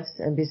unique gifts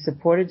and be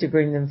supported to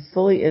bring them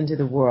fully into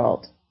the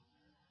world.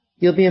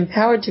 You'll be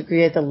empowered to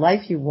create the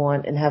life you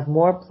want and have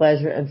more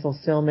pleasure and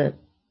fulfillment.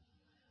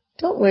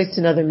 Don't waste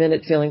another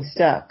minute feeling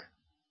stuck.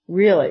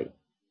 Really.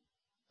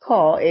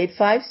 Call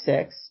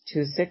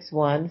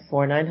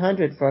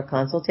 856-261-4900 for a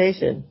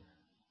consultation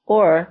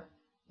or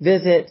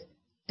visit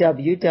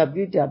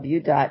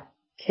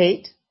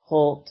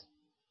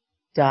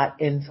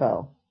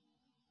www.kateholt.info.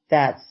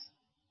 That's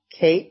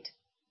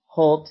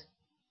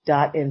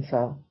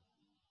kateholt.info.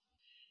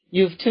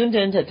 You've tuned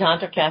in to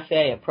Tantra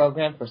Cafe, a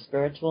program for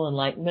spiritual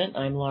enlightenment.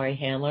 I'm Laurie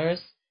Handlers,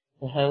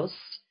 the host.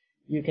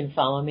 You can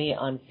follow me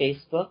on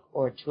Facebook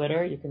or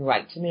Twitter. You can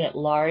write to me at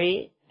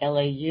Laurie,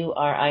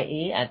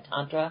 Laurie, at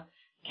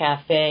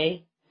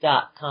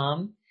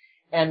tantracafe.com.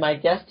 And my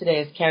guest today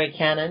is Carrie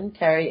Cannon.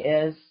 Carrie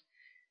is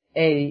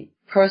a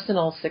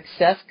personal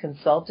success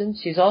consultant.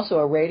 She's also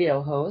a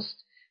radio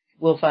host.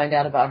 We'll find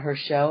out about her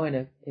show in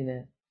a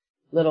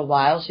little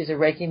while. She's a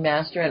Reiki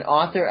master and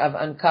author of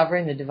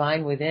Uncovering the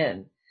Divine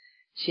Within.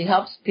 She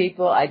helps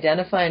people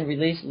identify and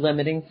release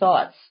limiting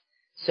thoughts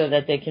so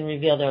that they can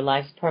reveal their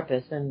life's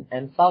purpose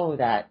and follow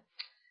that.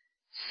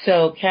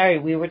 So, Carrie,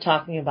 we were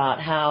talking about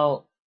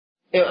how,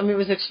 it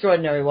was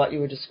extraordinary what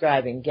you were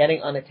describing,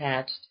 getting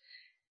unattached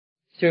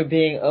through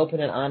being open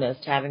and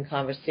honest, having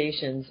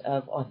conversations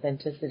of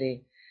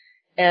authenticity.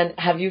 And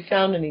have you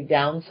found any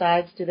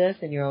downsides to this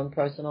in your own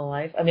personal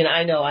life? I mean,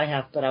 I know I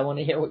have, but I want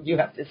to hear what you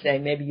have to say.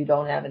 Maybe you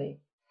don't have any.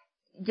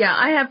 Yeah,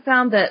 I have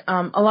found that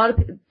a lot of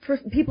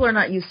people are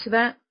not used to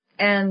that,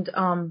 and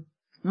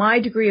my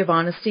degree of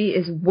honesty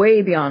is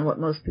way beyond what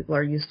most people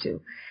are used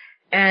to.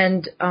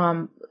 And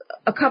a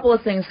couple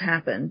of things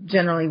happen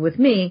generally with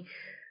me,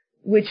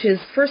 which is,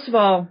 first of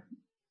all,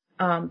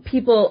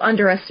 people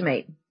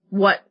underestimate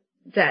what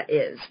that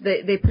is.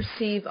 They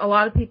perceive, a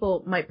lot of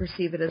people might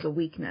perceive it as a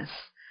weakness.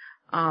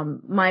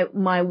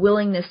 My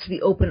willingness to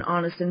be open,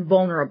 honest, and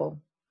vulnerable.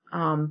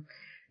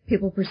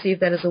 People perceive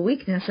that as a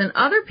weakness, and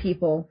other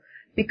people,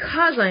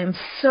 because I am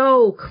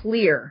so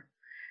clear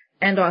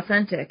and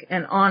authentic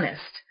and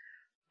honest,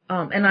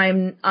 and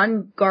I'm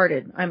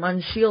unguarded, I'm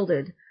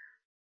unshielded,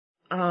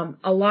 a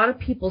lot of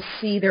people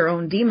see their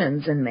own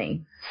demons in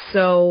me.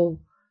 So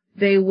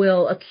they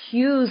will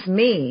accuse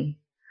me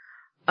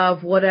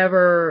of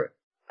whatever,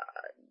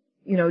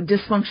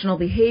 dysfunctional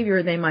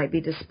behavior they might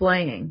be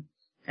displaying.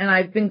 And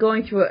I've been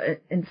going through,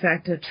 in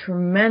fact, a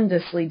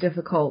tremendously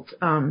difficult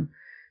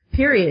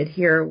period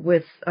here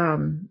with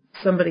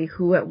somebody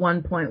who at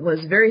one point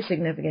was very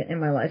significant in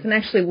my life, and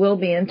actually will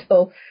be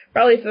until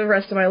probably for the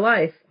rest of my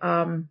life,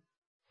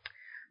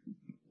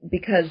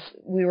 because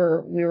we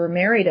were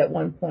married at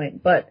one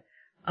point. But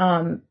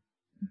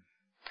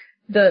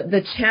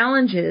the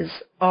challenges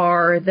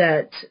are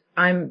that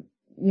I'm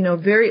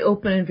very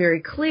open and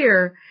very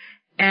clear,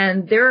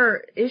 and there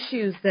are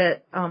issues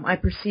that I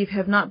perceive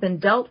have not been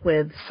dealt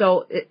with,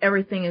 so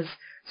everything is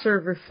sort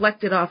of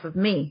reflected off of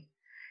me.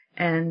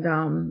 And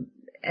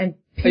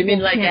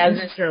people can't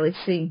necessarily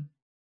see.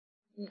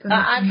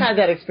 I've had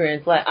that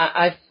experience. Like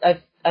I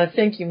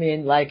think you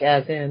mean like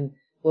as in,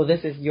 well,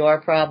 this is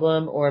your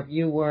problem, or if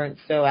you weren't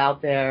so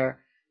out there,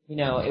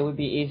 it would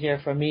be easier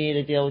for me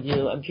to deal with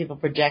you, and people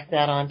project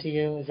that onto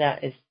you. Is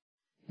that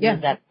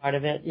part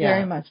of it? Yeah.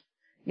 Very much.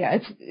 Yeah,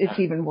 it's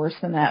even worse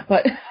than that,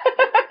 but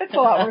it's a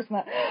lot worse than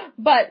that.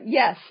 But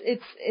yes,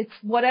 it's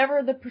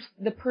whatever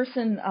the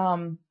person.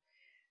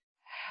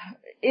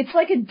 It's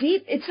like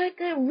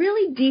a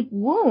really deep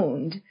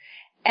wound,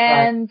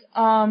 and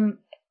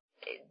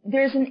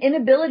there's an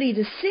inability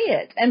to see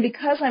it. And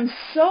because I'm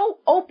so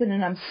open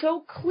and I'm so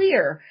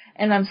clear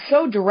and I'm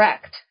so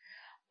direct,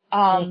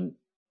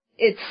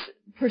 it's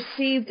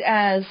perceived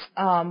as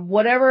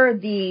whatever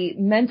the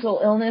mental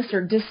illness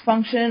or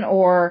dysfunction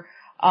or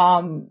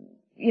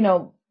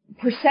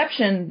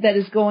perception that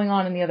is going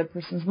on in the other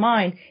person's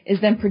mind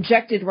is then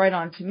projected right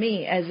onto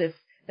me as if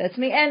that's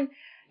me. And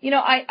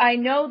I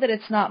know that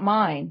it's not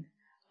mine.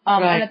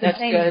 Right, and at the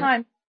same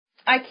time,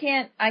 I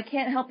can't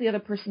help the other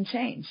person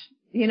change.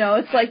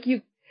 It's like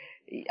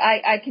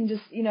I can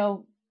just,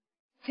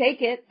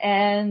 take it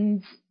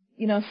and,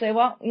 say,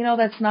 well,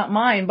 that's not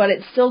mine, but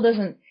it still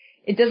doesn't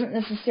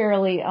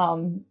necessarily,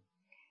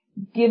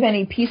 give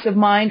any peace of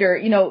mind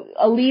or,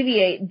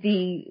 alleviate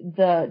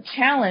the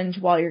challenge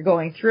while you're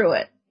going through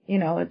it.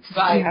 It's,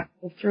 right. You have to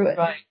go through it.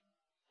 Right.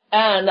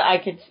 And I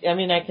can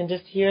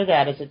just hear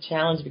that as a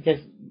challenge, because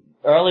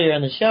earlier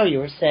in the show you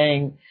were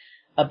saying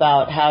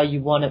about how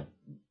you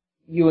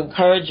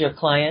encourage your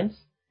clients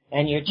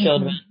and your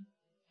children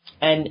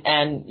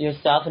and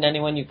yourself and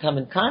anyone you come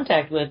in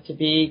contact with to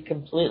be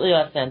completely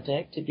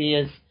authentic, to be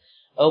as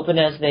open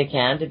as they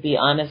can, to be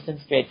honest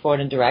and straightforward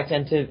and direct,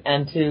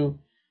 and to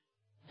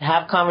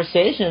have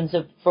conversations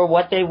for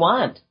what they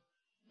want.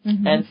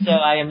 Mm-hmm. And so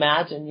I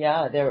imagine,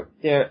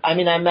 I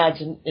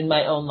imagine in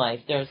my own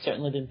life, there have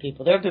certainly been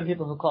people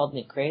who called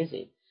me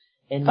crazy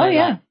in my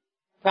life.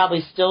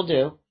 Probably still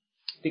do,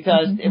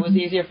 because it was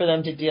easier for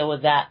them to deal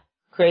with that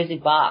crazy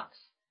box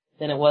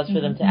than it was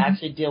for them to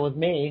actually deal with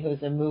me,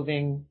 who's a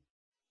moving,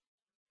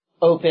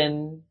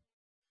 open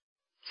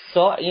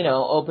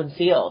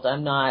field.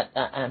 I'm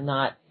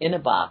not in a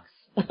box.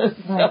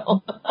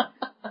 So.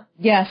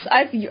 Yes,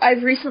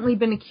 I've recently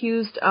been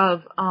accused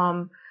of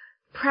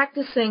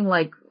practicing,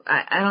 like,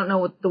 I don't know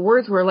what the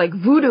words were, like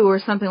voodoo or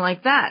something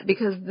like that,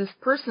 because this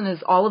person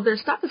all of their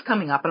stuff is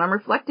coming up and I'm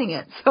reflecting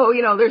it. So,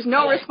 there's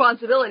no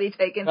responsibility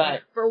taken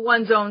for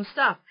one's own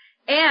stuff.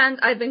 And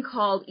I've been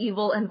called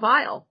evil and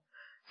vile.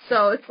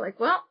 So it's like,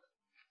 well,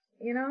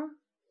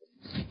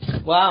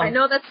 wow. I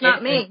know that's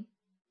not me.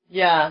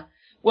 Yeah.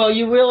 Well,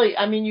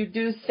 you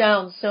do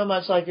sound so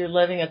much like you're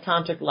living a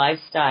tantric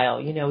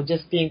lifestyle,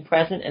 just being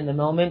present in the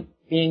moment,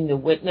 being the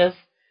witness,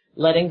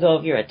 letting go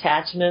of your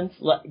attachments,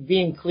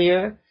 being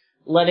clear,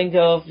 letting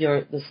go of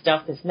the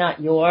stuff that's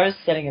not yours,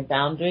 setting a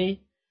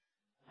boundary,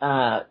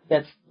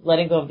 that's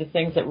letting go of the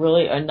things that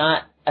really are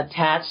not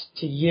attached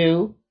to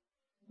you,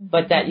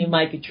 but that you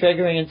might be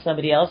triggering in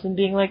somebody else, and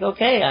being like,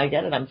 okay, I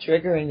get it, I'm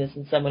triggering this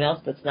in someone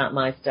else, but it's not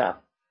my stuff.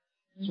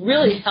 It's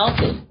really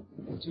healthy.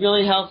 It's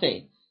really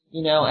healthy,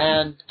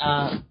 and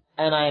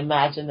I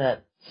imagine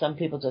that some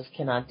people just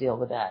cannot deal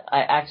with that.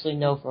 I actually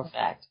know for a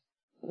fact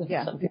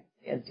that some people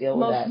can't deal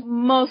with that.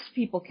 Most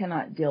people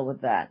cannot deal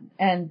with that.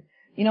 And,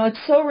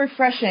 it's so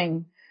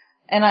refreshing,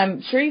 and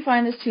I'm sure you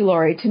find this too,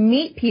 Lori, to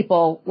meet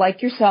people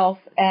like yourself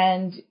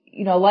and,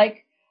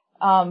 like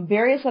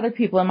various other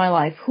people in my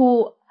life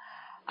who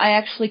I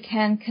actually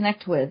can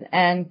connect with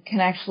and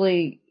can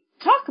actually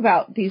talk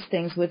about these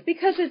things with,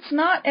 because it's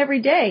not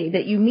every day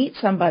that you meet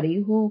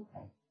somebody who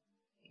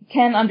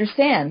can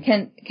understand,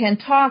 can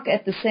talk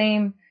at the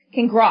same,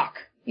 can grok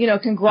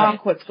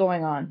what's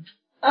going on.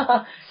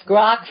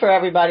 Grok, for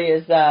everybody,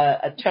 is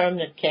a term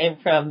that came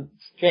from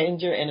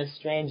Stranger in a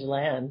Strange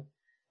Land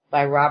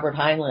by Robert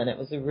Heinlein.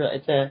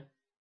 It's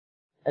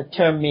a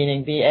term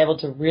meaning be able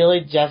to really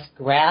just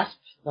grasp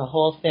the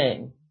whole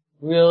thing,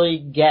 really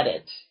get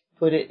it,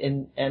 put it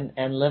in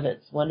and live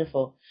it. It's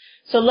wonderful.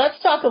 So let's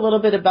talk a little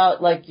bit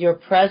about like your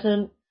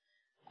present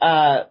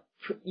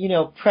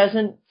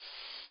present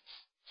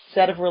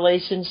set of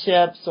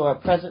relationships, or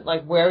present,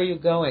 like, where are you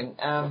going?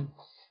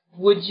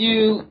 Do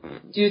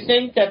you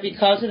think that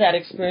because of that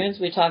experience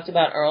we talked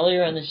about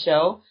earlier in the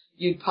show,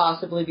 you'd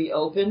possibly be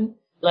open,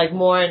 like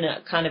more in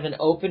a kind of an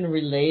open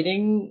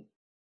relating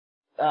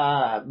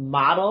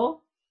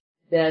model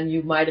than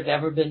you might have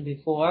ever been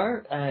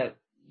before?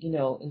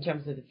 In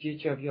terms of the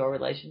future of your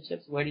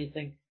relationships, where do you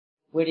think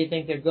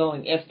they're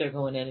going, if they're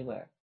going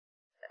anywhere?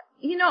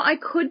 I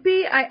could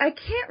be. I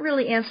can't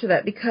really answer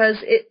that, because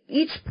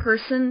each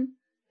person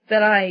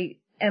that I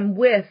am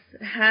with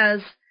has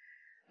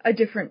a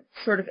different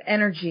sort of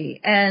energy.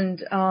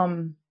 And,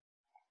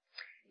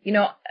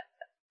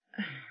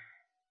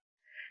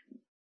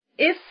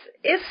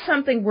 if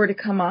something were to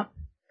come up,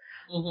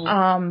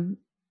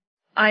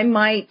 I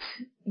might,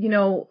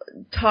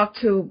 talk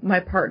to my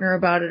partner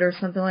about it or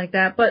something like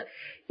that. But,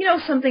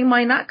 something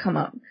might not come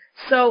up.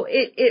 So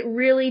it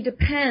really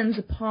depends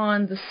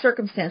upon the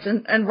circumstance.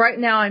 And right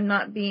now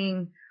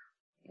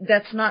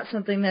that's not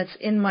something that's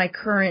in my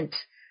current,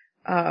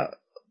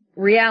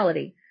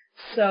 reality.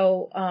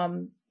 So,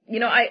 I'm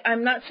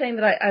not saying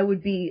that I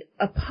would be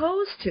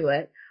opposed to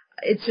it.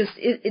 It's just,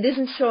 it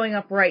isn't showing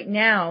up right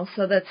now.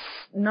 So that's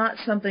not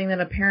something that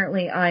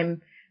apparently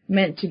I'm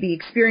meant to be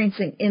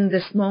experiencing in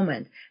this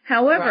moment.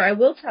 However, I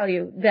will tell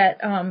you that,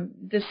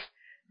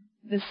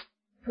 this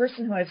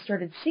person who I've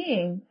started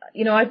seeing,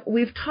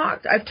 I've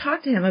talked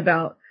to him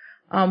about,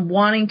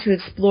 wanting to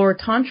explore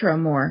Tantra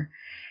more,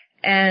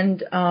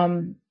 and,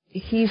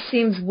 he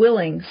seems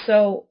willing.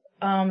 So,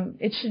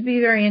 it should be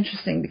very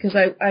interesting, because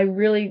I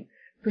really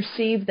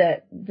perceive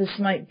that this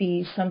might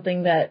be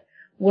something that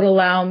would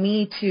allow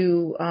me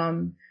to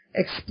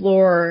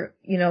explore,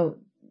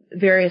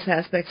 various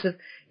aspects of,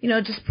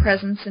 just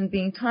presence and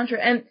being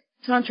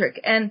tantric.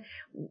 And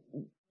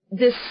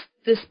this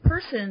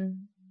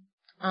person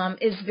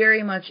is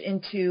very much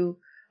into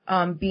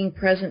being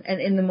present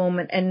and in the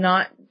moment, and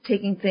not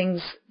taking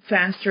things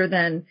faster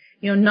than,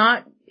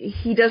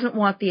 he doesn't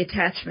want the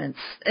attachments.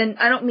 And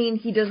I don't mean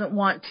he doesn't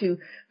want to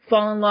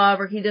fall in love,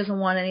 or he doesn't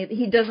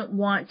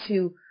want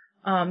to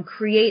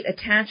create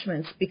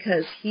attachments,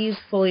 because he's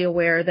fully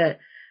aware that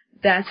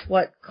that's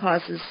what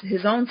causes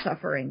his own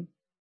suffering.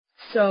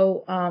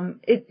 So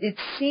it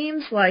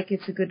seems like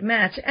it's a good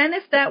match. And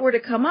if that were to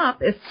come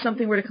up, if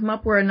something were to come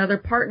up where another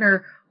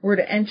partner were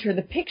to enter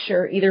the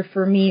picture, either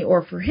for me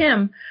or for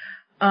him,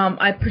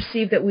 I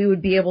perceive that we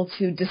would be able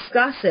to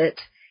discuss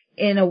it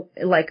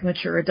like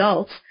mature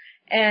adults,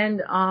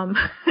 and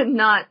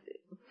not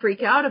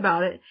freak out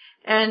about it,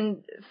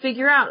 and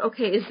figure out,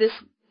 okay, is this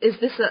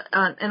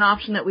an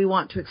option that we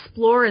want to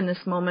explore in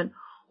this moment,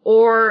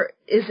 or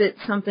is it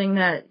something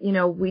that,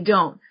 we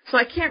don't? So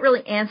I can't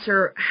really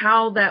answer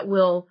how that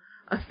will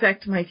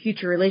affect my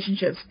future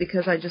relationships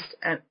because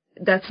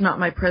that's not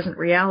my present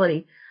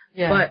reality.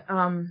 Yeah. But,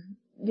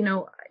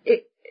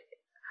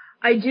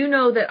 I do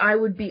know that I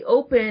would be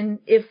open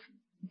if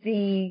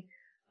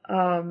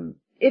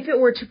if it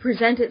were to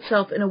present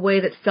itself in a way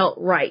that felt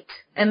right.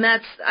 And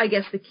that's, I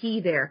guess, the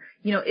key there.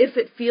 If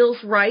it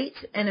feels right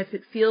and if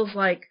it feels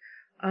like,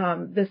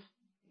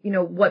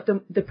 what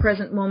the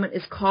present moment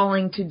is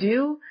calling to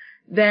do,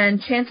 then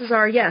chances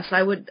are, yes,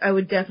 I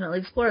would definitely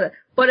explore that.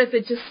 But if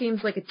it just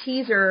seems like a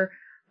teaser,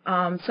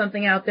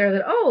 something out there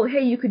that, oh,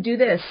 hey, you could do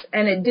this,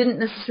 and it didn't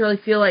necessarily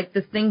feel like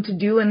the thing to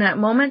do in that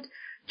moment,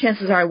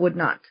 chances are I would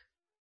not.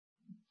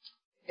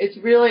 It's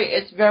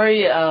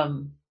very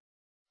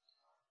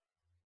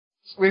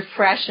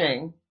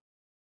refreshing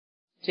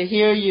to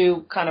hear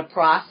you kind of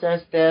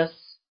process this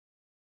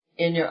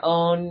in your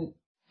own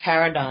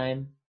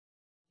paradigm,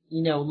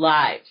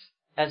 live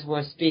as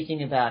we're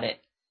speaking about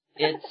it.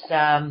 It's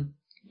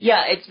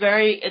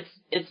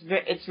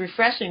it's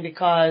refreshing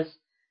because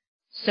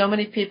so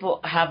many people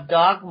have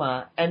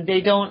dogma and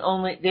they don't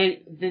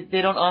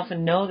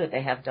often know that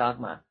they have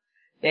dogma.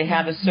 They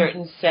have a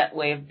certain set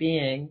way of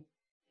being.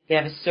 They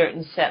have a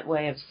certain set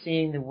way of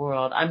seeing the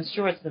world. I'm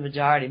sure it's the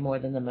majority more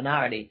than the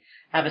minority.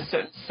 Have a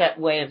certain set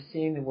way of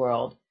seeing the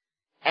world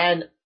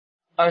and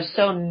are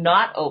so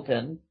not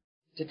open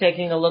to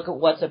taking a look at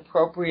what's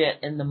appropriate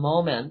in the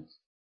moment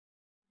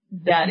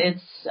that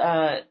it's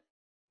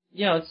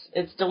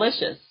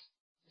delicious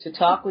to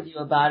talk with you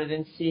about it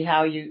and see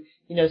how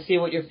see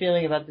what you're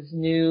feeling about this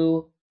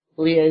new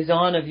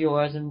liaison of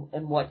yours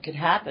and what could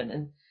happen.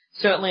 And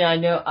certainly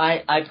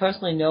I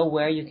personally know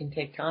where you can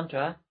take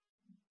Tantra.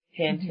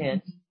 Hint,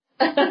 hint.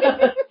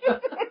 I'd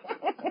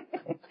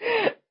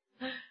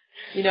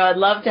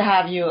love to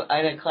have you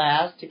in a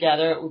class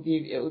together. It would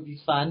be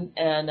fun.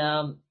 And,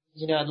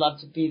 I'd love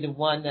to be the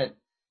one that,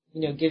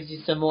 gives you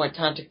some more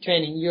tantric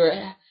training.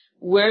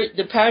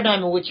 The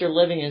paradigm in which you're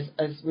living is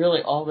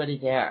really already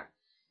there.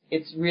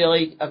 It's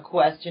really a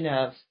question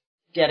of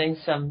getting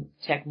some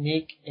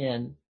technique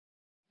in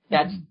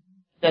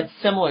that's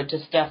similar to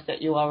stuff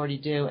that you already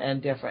do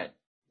and different,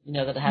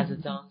 that has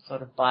its own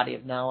sort of body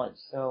of knowledge.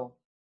 So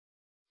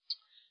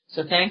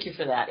thank you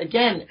for that.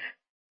 Again,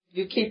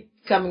 you keep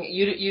coming,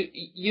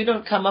 you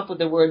don't come up with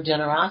the word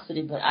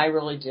generosity, but I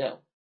really do.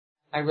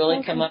 I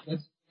really come up with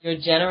your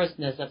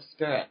generousness of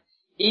spirit,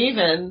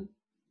 even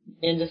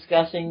in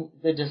discussing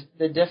the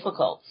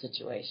difficult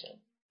situation.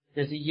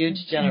 There's a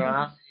huge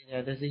generosity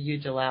there. There's a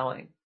huge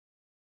allowing.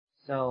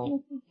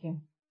 So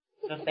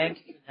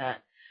thank you for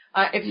that.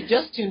 If you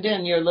just tuned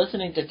in, you're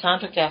listening to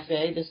Tantra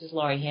Cafe. This is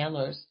Laurie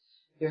Handlers,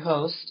 your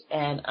host,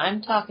 and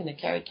I'm talking to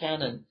Carrie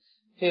Cannon,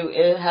 who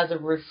has a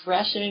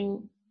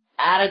refreshing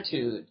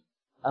attitude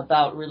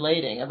about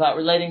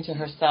relating to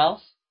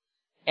herself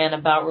and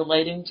about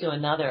relating to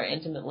another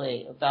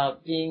intimately,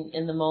 about being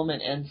in the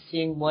moment and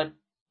seeing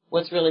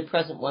what's really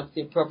present, what's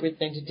the appropriate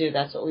thing to do.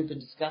 That's what we've been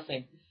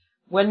discussing.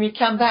 When we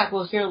come back,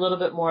 we'll hear a little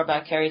bit more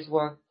about Carrie's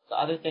work, the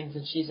other things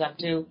that she's up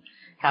to,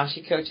 how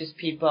she coaches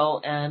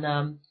people, and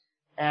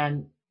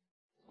of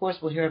course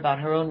we'll hear about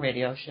her own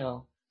radio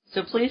show.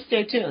 So please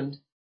stay tuned.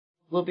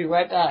 We'll be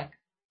right back.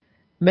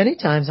 Many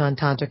times on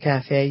Tantra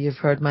Cafe, you've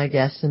heard my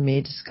guests and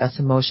me discuss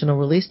emotional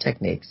release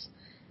techniques.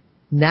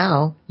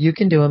 Now, you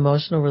can do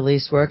emotional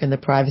release work in the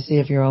privacy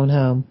of your own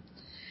home.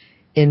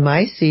 In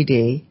my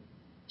CD,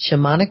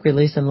 Shamanic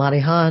Release in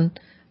Latihan,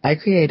 I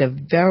create a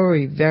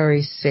very,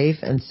 very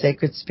safe and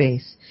sacred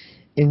space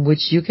in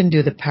which you can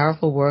do the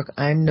powerful work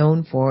I'm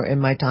known for in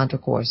my Tantra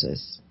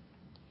courses.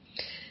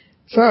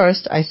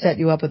 First, I set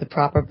you up with the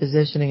proper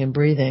positioning and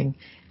breathing,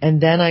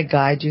 and then I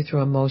guide you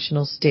through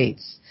emotional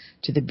states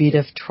to the beat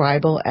of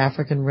tribal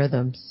African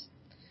rhythms.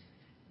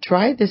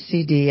 Try this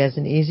CD as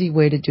an easy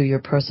way to do your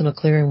personal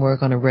clearing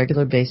work on a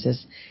regular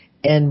basis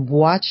and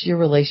watch your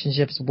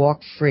relationships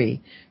walk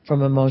free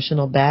from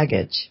emotional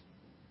baggage.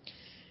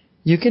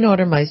 You can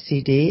order my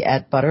CD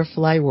at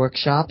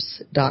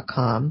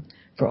butterflyworkshops.com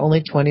for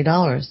only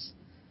 $20.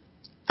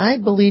 I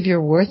believe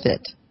you're worth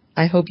it.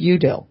 I hope you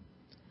do.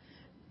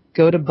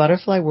 Go to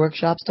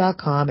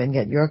butterflyworkshops.com and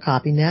get your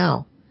copy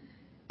now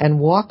and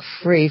walk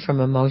free from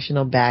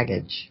emotional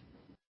baggage.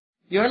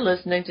 You're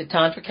listening to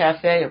Tantra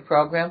Cafe, a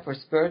program for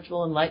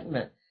spiritual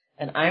enlightenment,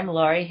 and I'm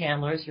Laurie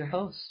Handlers, your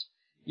host.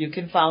 You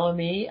can follow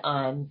me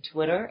on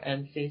Twitter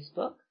and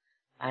Facebook,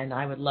 and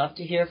I would love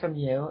to hear from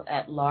you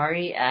at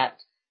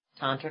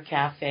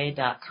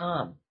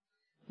laurie@tantracafe.com.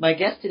 My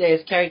guest today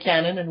is Carrie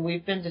Cannon, and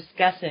we've been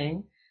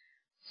discussing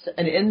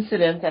an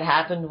incident that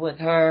happened with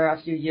her a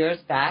few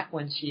years back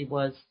when she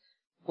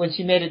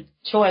made a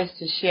choice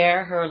to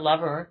share her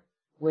lover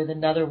with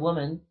another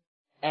woman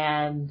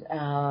and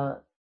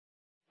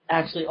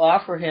actually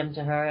offer him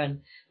to her,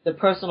 and the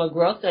personal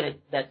growth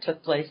that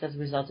took place as a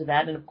result of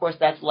that. And of course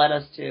that's led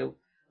us to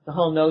the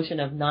whole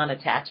notion of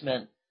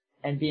non-attachment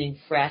and being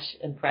fresh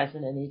and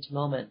present in each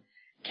moment.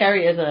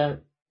 Carrie is a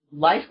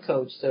life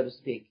coach, so to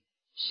speak.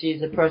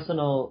 She's a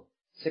personal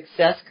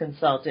success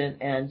consultant,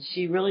 and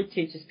she really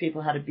teaches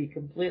people how to be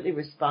completely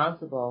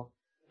responsible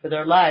for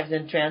their lives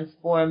and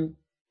transform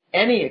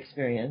any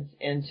experience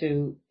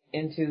into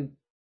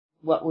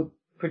what would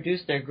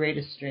produce their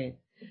greatest strength.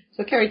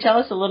 So, Carrie, tell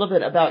us a little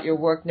bit about your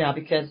work now,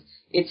 because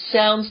it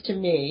sounds to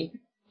me,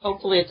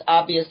 hopefully it's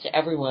obvious to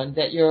everyone,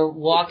 that you're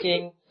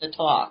walking the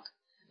talk.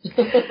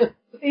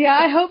 Yeah,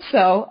 I hope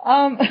so.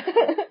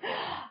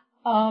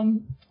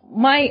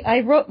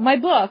 My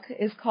book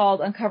is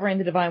called Uncovering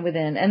the Divine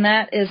Within, and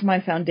that is my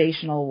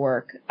foundational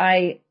work.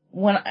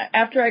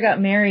 After I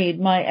got married,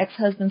 my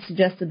ex-husband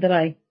suggested that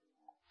I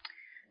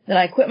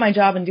quit my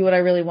job and do what I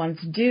really wanted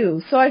to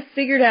do. So I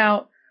figured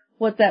out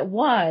what that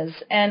was,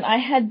 and I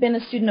had been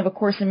a student of A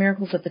Course in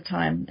Miracles at the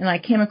time, and I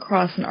came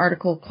across an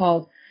article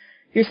called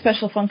Your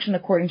Special Function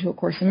According to A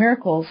Course in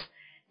Miracles.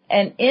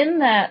 And in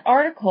that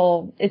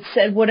article, it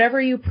said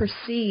whatever you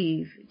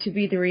perceive to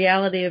be the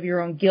reality of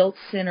your own guilt,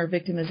 sin, or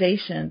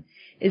victimization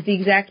is the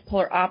exact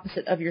polar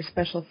opposite of your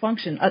special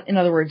function. In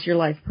other words, your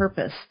life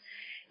purpose.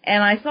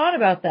 And I thought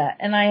about that,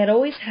 and I had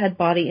always had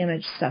body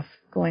image stuff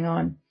going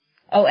on.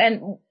 Oh,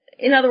 and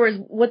in other words,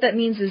 what that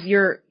means is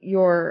your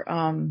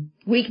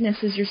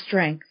weakness is your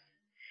strength.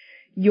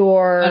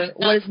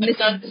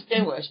 It's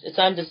undistinguished. It's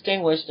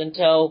undistinguished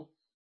until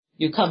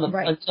you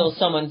until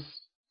someone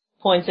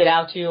points it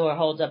out to you or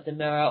holds up the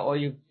mirror, or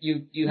you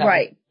have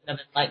right.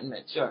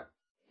 Enlightenment. Sure.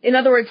 In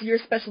other words, your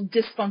special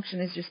dysfunction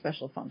is your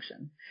special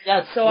function.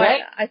 That's so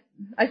right.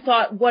 I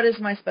thought, what is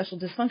my special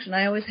dysfunction?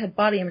 I always had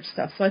body image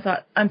stuff, so I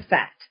thought, I'm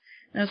fat.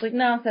 And I was like,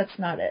 no, that's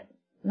not it.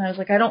 And I was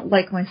like, I don't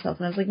like myself.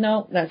 And I was like,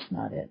 no, that's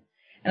not it.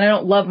 And I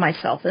don't love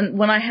myself. And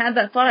when I had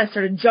that thought, I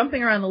started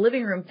jumping around the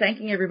living room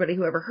thanking everybody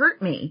who ever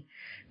hurt me,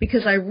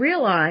 because I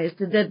realized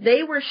that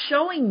they were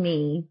showing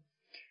me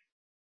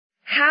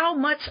how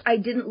much I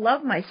didn't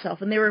love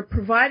myself, and they were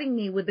providing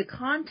me with the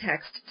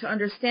context to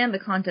understand the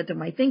content of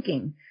my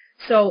thinking.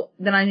 So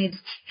then I needed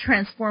to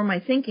transform my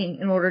thinking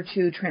in order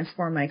to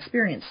transform my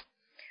experience.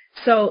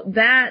 So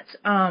that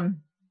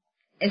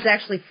is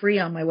actually free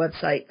on my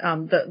website.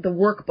 The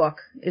workbook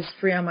is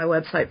free on my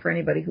website for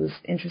anybody who's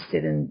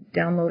interested in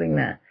downloading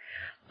that.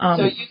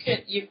 So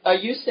are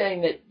you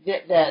saying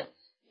that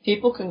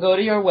people can go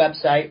to your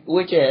website,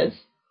 which is?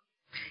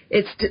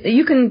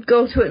 You can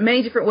go to it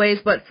many different ways,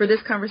 but for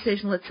this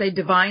conversation, let's say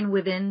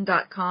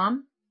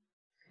divinewithin.com.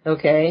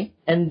 Okay,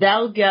 and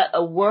they'll get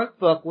a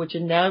workbook which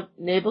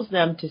enables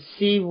them to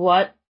see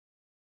what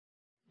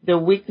the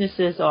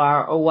weaknesses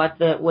are, or what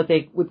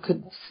they would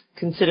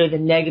consider the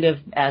negative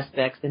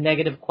aspects, the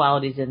negative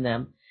qualities in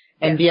them,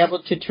 and be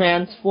able to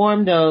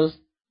transform those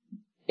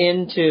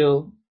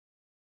into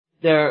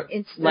their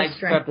life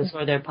purpose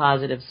or their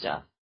positive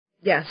stuff.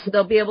 Yes,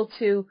 they'll be able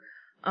to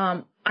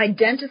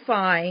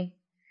identify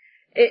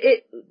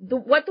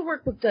what the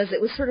workbook does.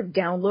 It was sort of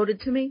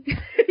downloaded to me,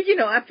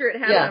 after it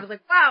happened. I was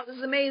like, wow, this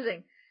is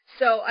amazing.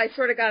 So I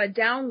sort of got a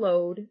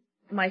download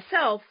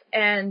myself,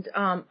 and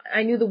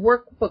I knew the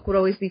workbook would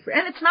always be free.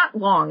 And it's not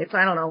long. It's,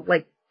 I don't know,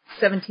 like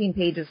 17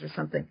 pages or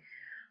something.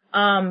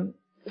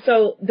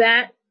 So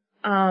that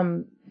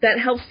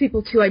helps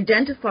people to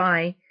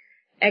identify,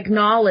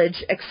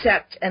 acknowledge,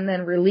 accept, and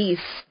then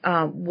release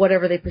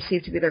whatever they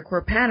perceive to be their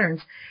core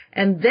patterns.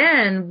 And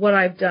then what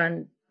I've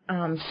done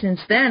since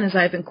then is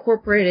I've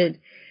incorporated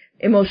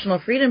emotional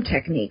freedom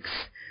techniques.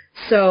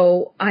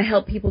 So I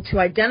help people to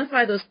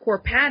identify those core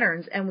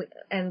patterns,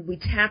 and we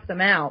tap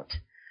them out.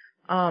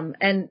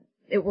 And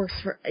it works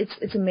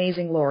it's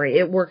amazing, Lori.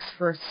 It works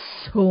for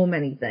so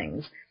many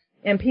things.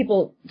 And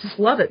people just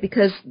love it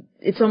because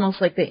it's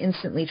almost like they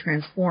instantly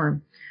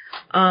transform.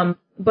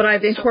 But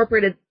I've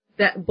incorporated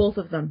both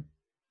of them.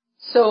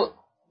 So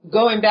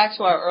going back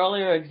to our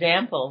earlier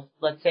example,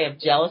 let's say of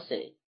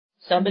jealousy,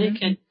 somebody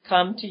can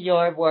come to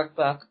your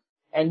workbook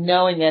and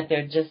knowing that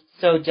they're just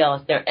so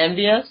jealous. They're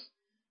envious.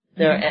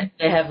 They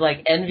have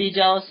like envy,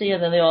 jealousy,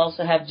 and then they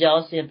also have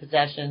jealousy and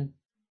possession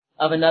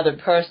of another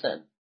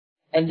person.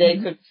 And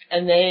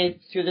they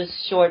through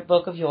this short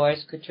book of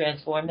yours could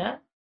transform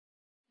that?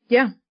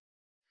 Yeah.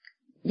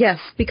 Yes,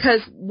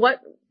 because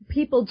what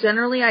people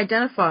generally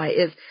identify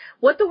is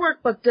what the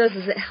workbook does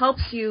is it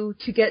helps you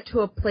to get to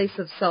a place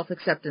of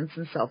self-acceptance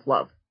and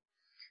self-love.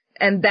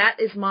 And that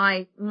is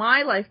my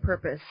life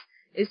purpose,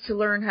 is to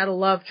learn how to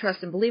love,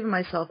 trust, and believe in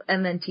myself,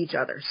 and then teach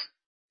others.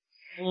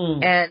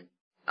 And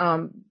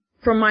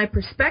from my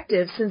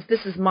perspective, since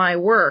this is my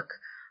work,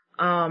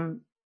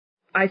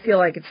 I feel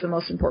like it's the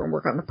most important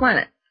work on the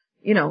planet.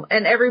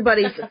 And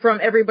from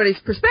everybody's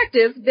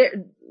perspective,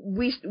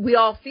 we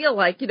all feel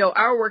like,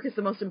 our work is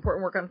the most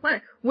important work on the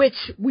planet,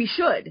 which we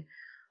should.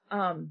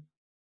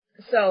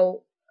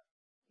 So,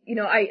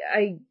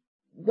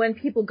 when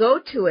people go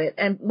to it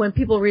and when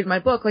people read my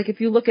book, like if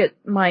you look at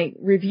my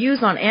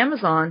reviews on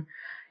Amazon,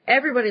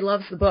 everybody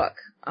loves the book,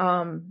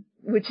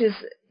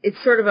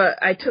 it's sort of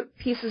I took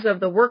pieces of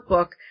the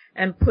workbook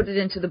and put it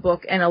into the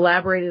book and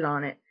elaborated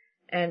on it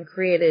and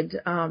created,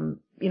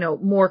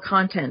 more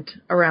content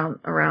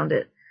around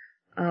it.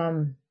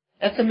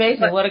 That's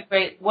amazing. What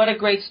a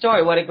great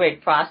story. What a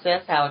great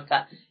process. How it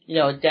got,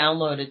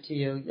 downloaded to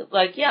you.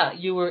 Like, yeah,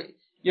 your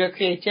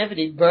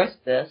creativity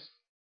birthed this,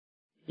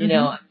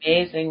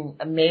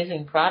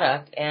 amazing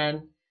product,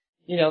 and,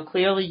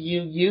 clearly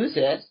you use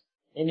it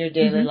in your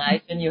daily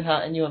life, and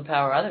you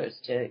empower others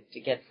to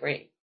get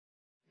free.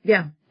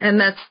 Yeah, and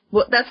that's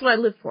what I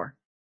live for,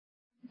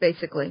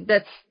 basically.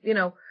 That's,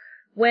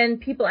 when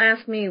people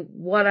ask me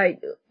what I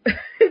do,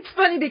 it's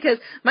funny because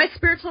my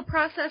spiritual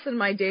process and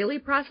my daily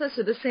process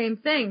are the same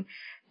thing.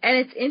 And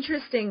it's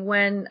interesting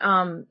when,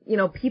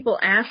 people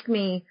ask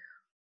me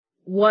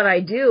what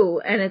I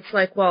do, and it's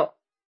like, well,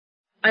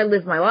 I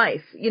live my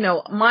life.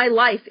 My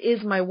life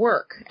is my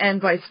work, and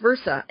vice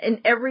versa.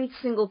 And every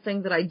single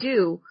thing that I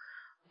do,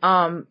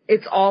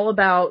 it's all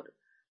about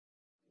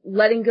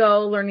letting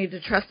go, learning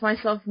to trust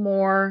myself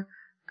more,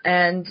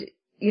 and,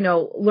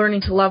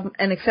 learning to love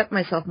and accept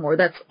myself more.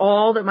 That's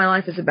all that my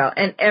life is about.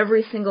 And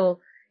every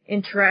single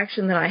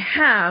interaction that I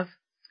have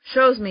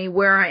shows me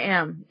where I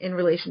am in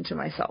relation to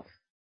myself.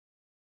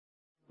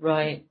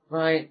 Right.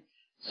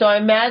 So I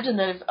imagine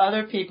that if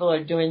other people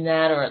are doing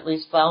that, or at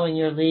least following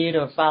your lead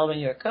or following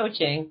your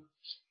coaching,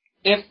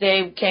 if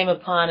they came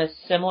upon a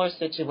similar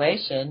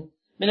situation,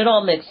 it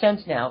all makes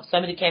sense now. If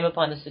somebody came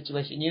upon the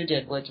situation you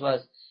did, which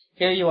was,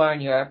 here you are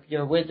in Europe,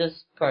 you're with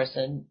this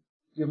person,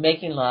 you're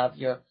making love,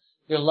 you're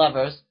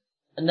lovers.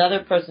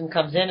 Another person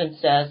comes in and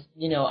says,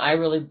 I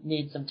really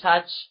need some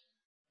touch.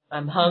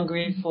 I'm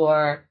hungry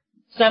for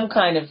some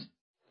kind of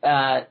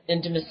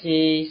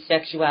intimacy,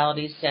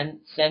 sexuality,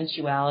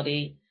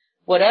 sensuality,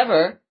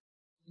 whatever.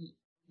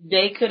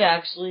 They could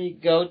actually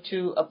go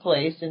to a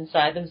place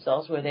inside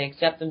themselves where they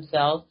accept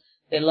themselves,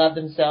 they love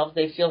themselves,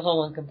 they feel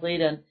whole and complete,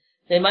 and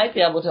they might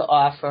be able to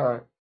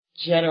offer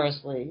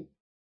generously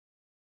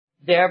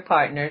their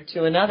partner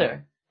to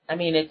another.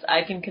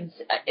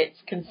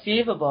 It's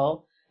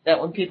conceivable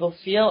that when people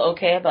feel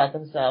okay about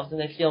themselves,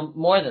 and they feel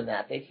more than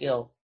that, they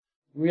feel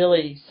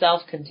really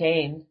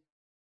self-contained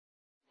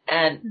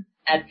and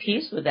at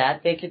peace with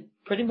that, they could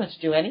pretty much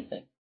do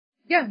anything.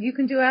 Yeah, you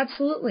can do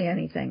absolutely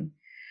anything.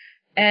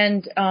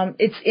 And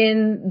it's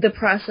in the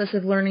process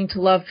of learning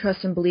to love,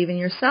 trust, and believe in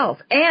yourself,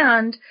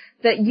 and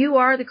that you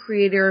are the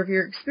creator of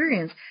your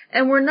experience.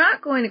 And we're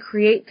not going to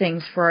create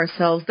things for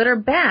ourselves that are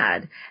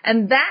bad.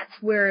 And that's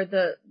where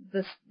the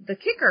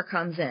kicker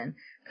comes in,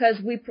 because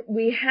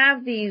we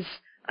have these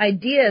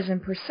ideas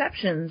and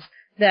perceptions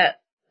that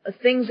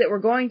things that we're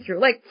going through.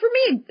 Like for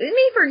me,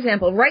 for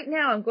example, right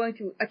now I'm going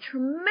through a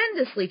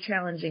tremendously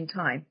challenging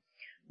time,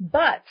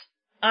 but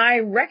I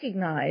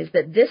recognize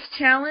that this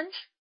challenge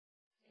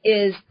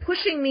is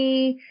pushing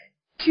me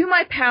to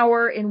my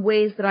power in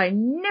ways that I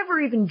never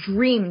even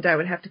dreamed I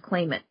would have to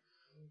claim it.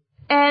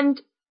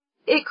 And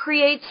it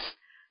creates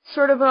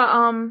sort of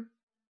a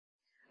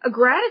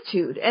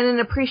gratitude and an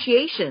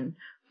appreciation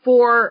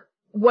for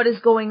what is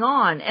going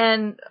on,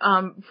 and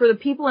for the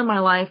people in my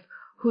life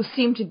who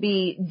seem to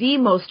be the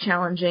most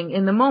challenging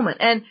in the moment.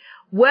 And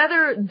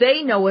whether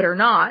they know it or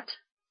not,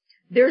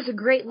 there's a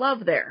great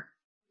love there.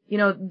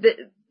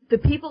 The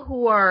people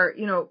who are,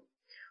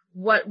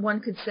 what one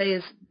could say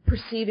is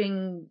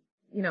perceiving,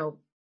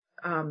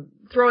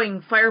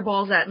 throwing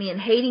fireballs at me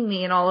and hating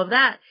me and all of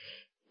that,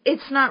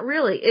 it's not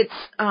really. It's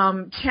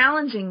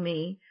challenging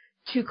me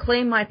to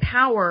claim my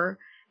power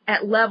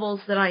at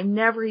levels that I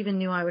never even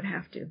knew I would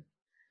have to.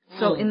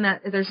 So in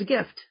that, there's a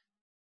gift.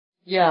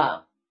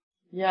 Yeah.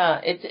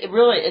 It's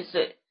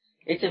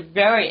a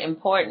very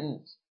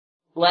important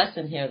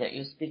lesson here that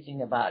you're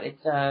speaking about.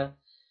 It's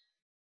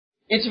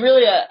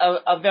really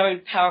a very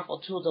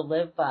powerful tool to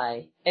live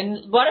by.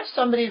 And what if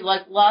somebody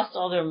lost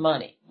all their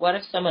money? What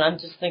if I'm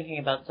just thinking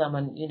about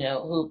someone,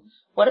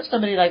 what if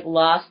somebody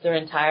lost their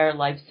entire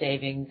life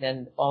savings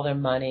and all their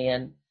money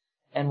and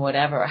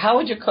whatever? How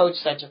would you coach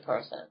such a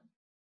person?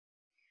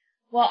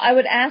 Well, I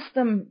would ask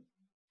them,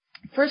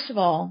 first of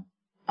all,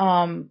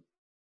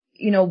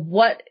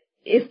 what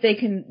if they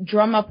can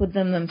drum up with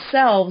them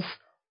themselves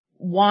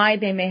why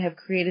they may have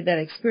created that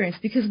experience.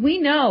 Because we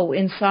know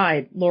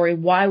inside, Lori,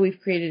 why we've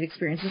created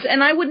experiences.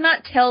 And I would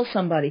not tell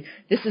somebody,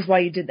 this is why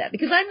you did that,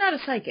 because I'm not a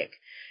psychic.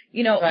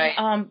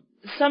 Right.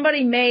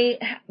 Somebody may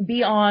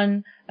be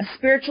on a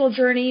spiritual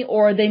journey,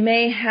 or they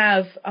may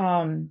have,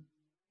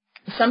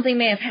 something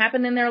may have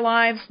happened in their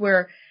lives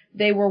where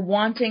they were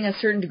wanting a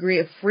certain degree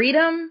of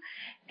freedom,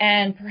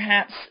 and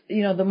perhaps,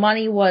 the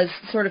money was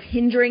sort of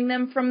hindering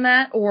them from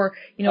that, or,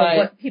 right.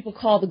 What people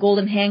call the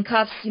golden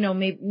handcuffs,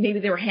 maybe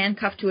they were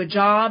handcuffed to a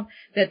job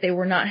that they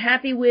were not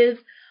happy with.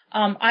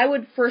 I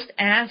would first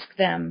ask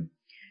them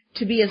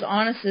to be as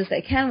honest as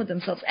they can with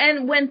themselves.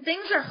 And when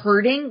things are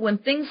hurting, when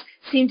things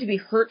seem to be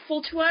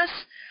hurtful to us,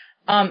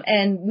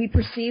 and we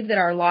perceive that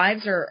our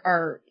lives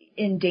are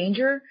in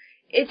danger,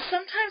 it's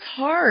sometimes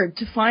hard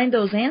to find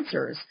those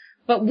answers,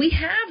 but we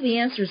have the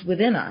answers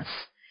within us.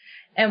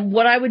 And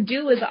what I would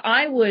do is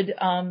I would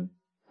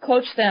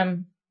coach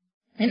them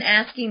in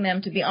asking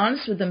them to be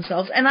honest with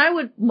themselves, and I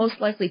would most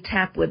likely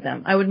tap with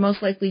them. I would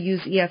most likely use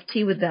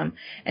EFT with them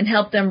and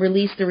help them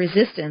release the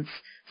resistance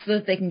so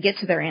that they can get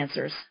to their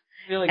answers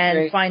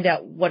and find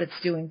out what it's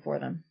doing for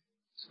them.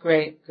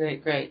 Great.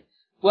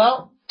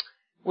 Well,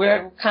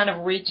 we're kind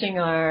of reaching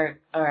our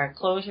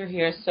closure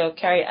here. So,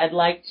 Carrie, I'd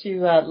like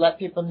to let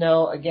people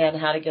know again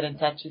how to get in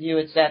touch with you.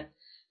 It's at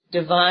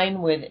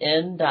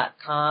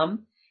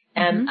divinewithin.com.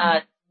 And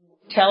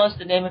tell us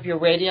the name of your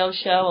radio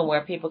show and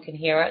where people can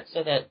hear it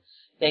so that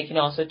they can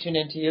also tune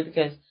into you,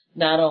 because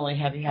not only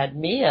have you had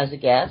me as a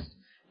guest,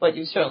 but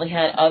you've certainly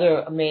had other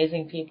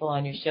amazing people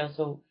on your show.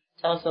 So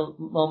tell us a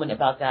moment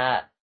about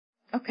that.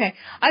 Okay.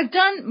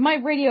 My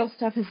radio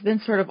stuff has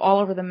been sort of all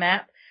over the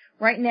map.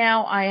 Right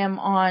now I am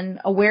on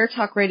Aware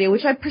Talk Radio,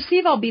 which I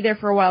perceive I'll be there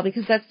for a while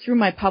because that's through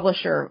my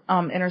publisher,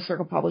 Inner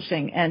Circle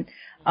Publishing, and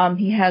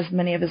he has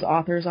many of his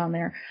authors on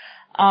there.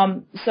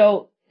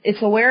 So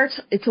it's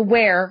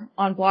Aware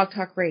on Blog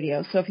Talk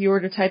Radio. So if you were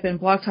to type in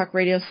Blog Talk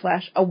Radio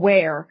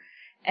 /Aware,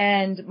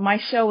 and my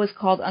show is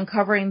called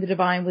Uncovering the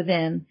Divine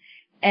Within,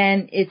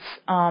 and it's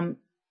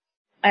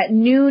at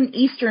noon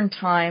Eastern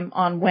Time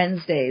on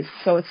Wednesdays,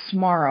 so it's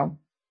tomorrow.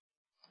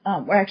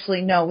 Or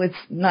actually, no, it's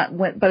not.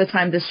 By the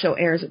time this show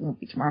airs, it won't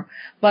be tomorrow.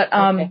 But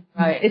okay,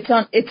 right.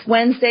 It's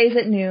Wednesdays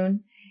at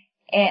noon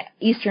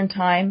Eastern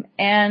Time,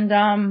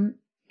 and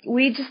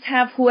we just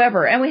have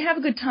whoever, and we have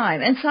a good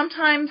time. And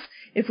sometimes,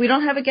 if we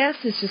don't have a guest,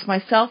 it's just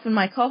myself and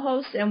my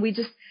co-host, and we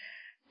just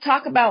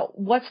talk about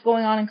what's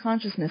going on in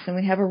consciousness, and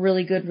we have a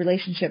really good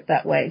relationship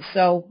that way.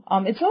 So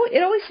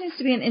it always seems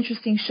to be an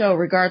interesting show,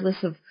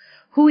 regardless of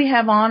who we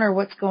have on or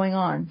what's going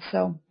on.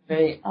 So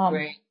great.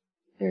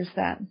 There's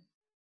that.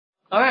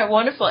 All right,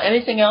 wonderful.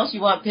 Anything else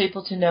you want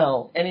people to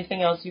know?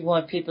 Anything else you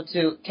want people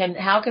to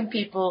how can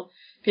people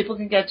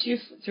can get you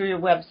through your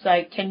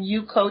website? Can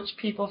you coach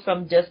people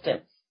from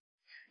distance?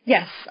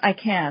 Yes, I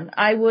can.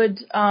 I would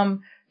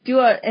do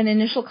an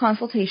initial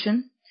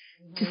consultation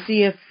to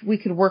see if we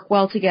could work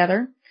well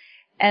together.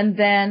 And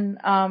then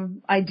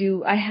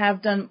I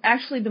have done,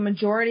 actually the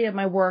majority of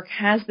my work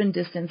has been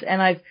distance,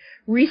 and I've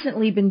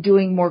recently been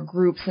doing more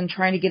groups and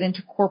trying to get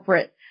into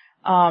corporate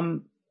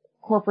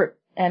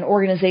and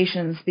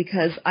organizations,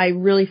 because I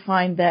really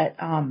find that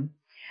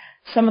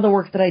some of the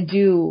work that I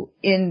do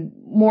in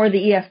more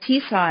the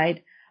EFT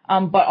side,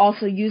 but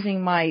also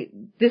using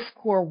this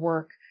core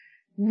work,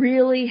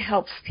 really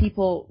helps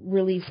people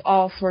release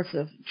all sorts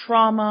of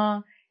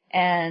trauma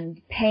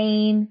and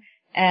pain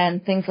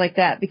and things like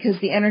that, because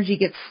the energy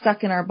gets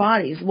stuck in our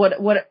bodies. What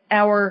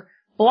our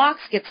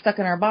blocks get stuck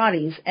in our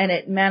bodies, and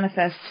it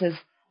manifests as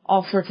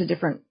all sorts of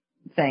different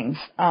things,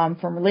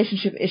 from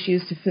relationship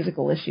issues to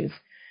physical issues.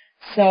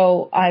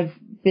 So I've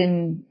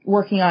been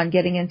working on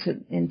getting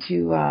into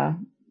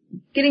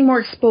getting more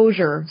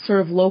exposure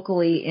sort of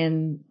locally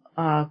in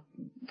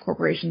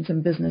corporations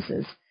and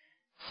businesses.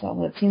 So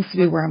that seems to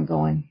be where I'm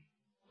going.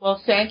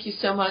 Well, thank you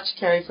so much,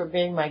 Carrie, for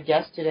being my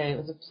guest today. It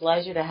was a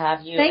pleasure to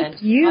have you.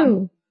 Thank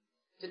you.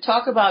 To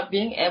talk about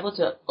being able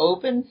to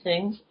open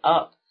things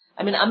up.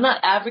 I mean, I'm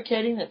not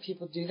advocating that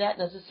people do that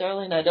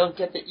necessarily, and I don't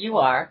get that you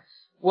are.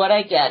 What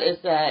I get is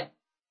that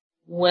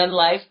when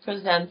life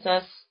presents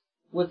us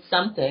with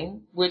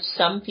something, which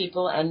some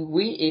people, and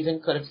we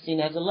even could have seen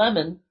as a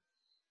lemon,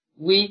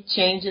 we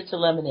change it to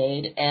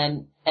lemonade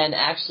and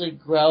actually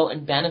grow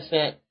and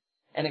benefit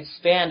and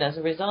expand as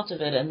a result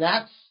of it. And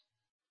that's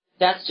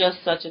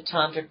just such a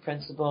tantric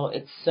principle.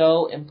 It's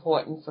so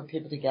important for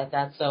people to get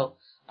that. So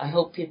I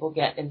hope people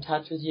get in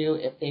touch with you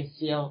if they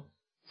feel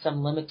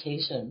some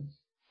limitations.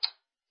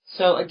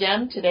 So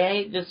again,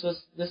 today, this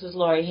is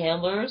Laurie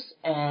Handlers,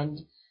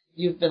 and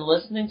you've been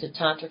listening to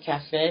Tantra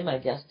Cafe. My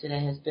guest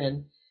today has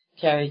been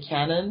Carrie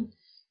Cannon.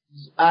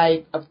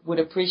 I would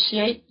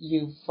appreciate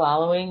you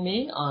following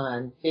me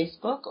on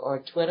Facebook or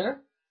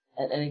Twitter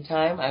at any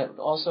time. I would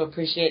also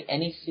appreciate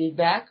any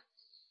feedback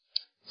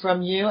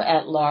from you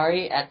at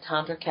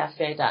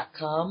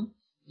Laurie@tantracafe.com.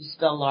 You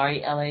spell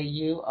Laurie,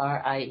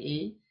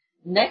 Laurie.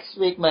 Next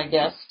week, my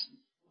guest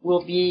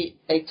will be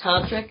a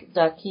tantric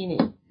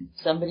dakini,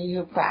 somebody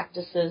who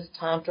practices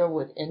tantra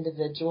with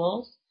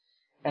individuals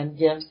and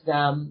gives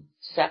them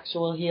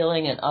sexual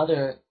healing and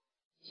other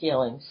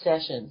healing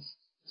sessions.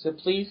 So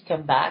please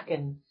come back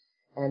and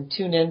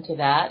tune into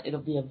that.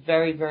 It'll be a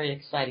very, very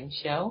exciting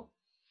show.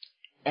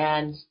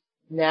 And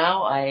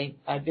now I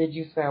bid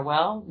you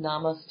farewell.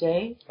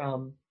 Namaste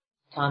from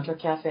Tantra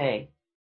Cafe.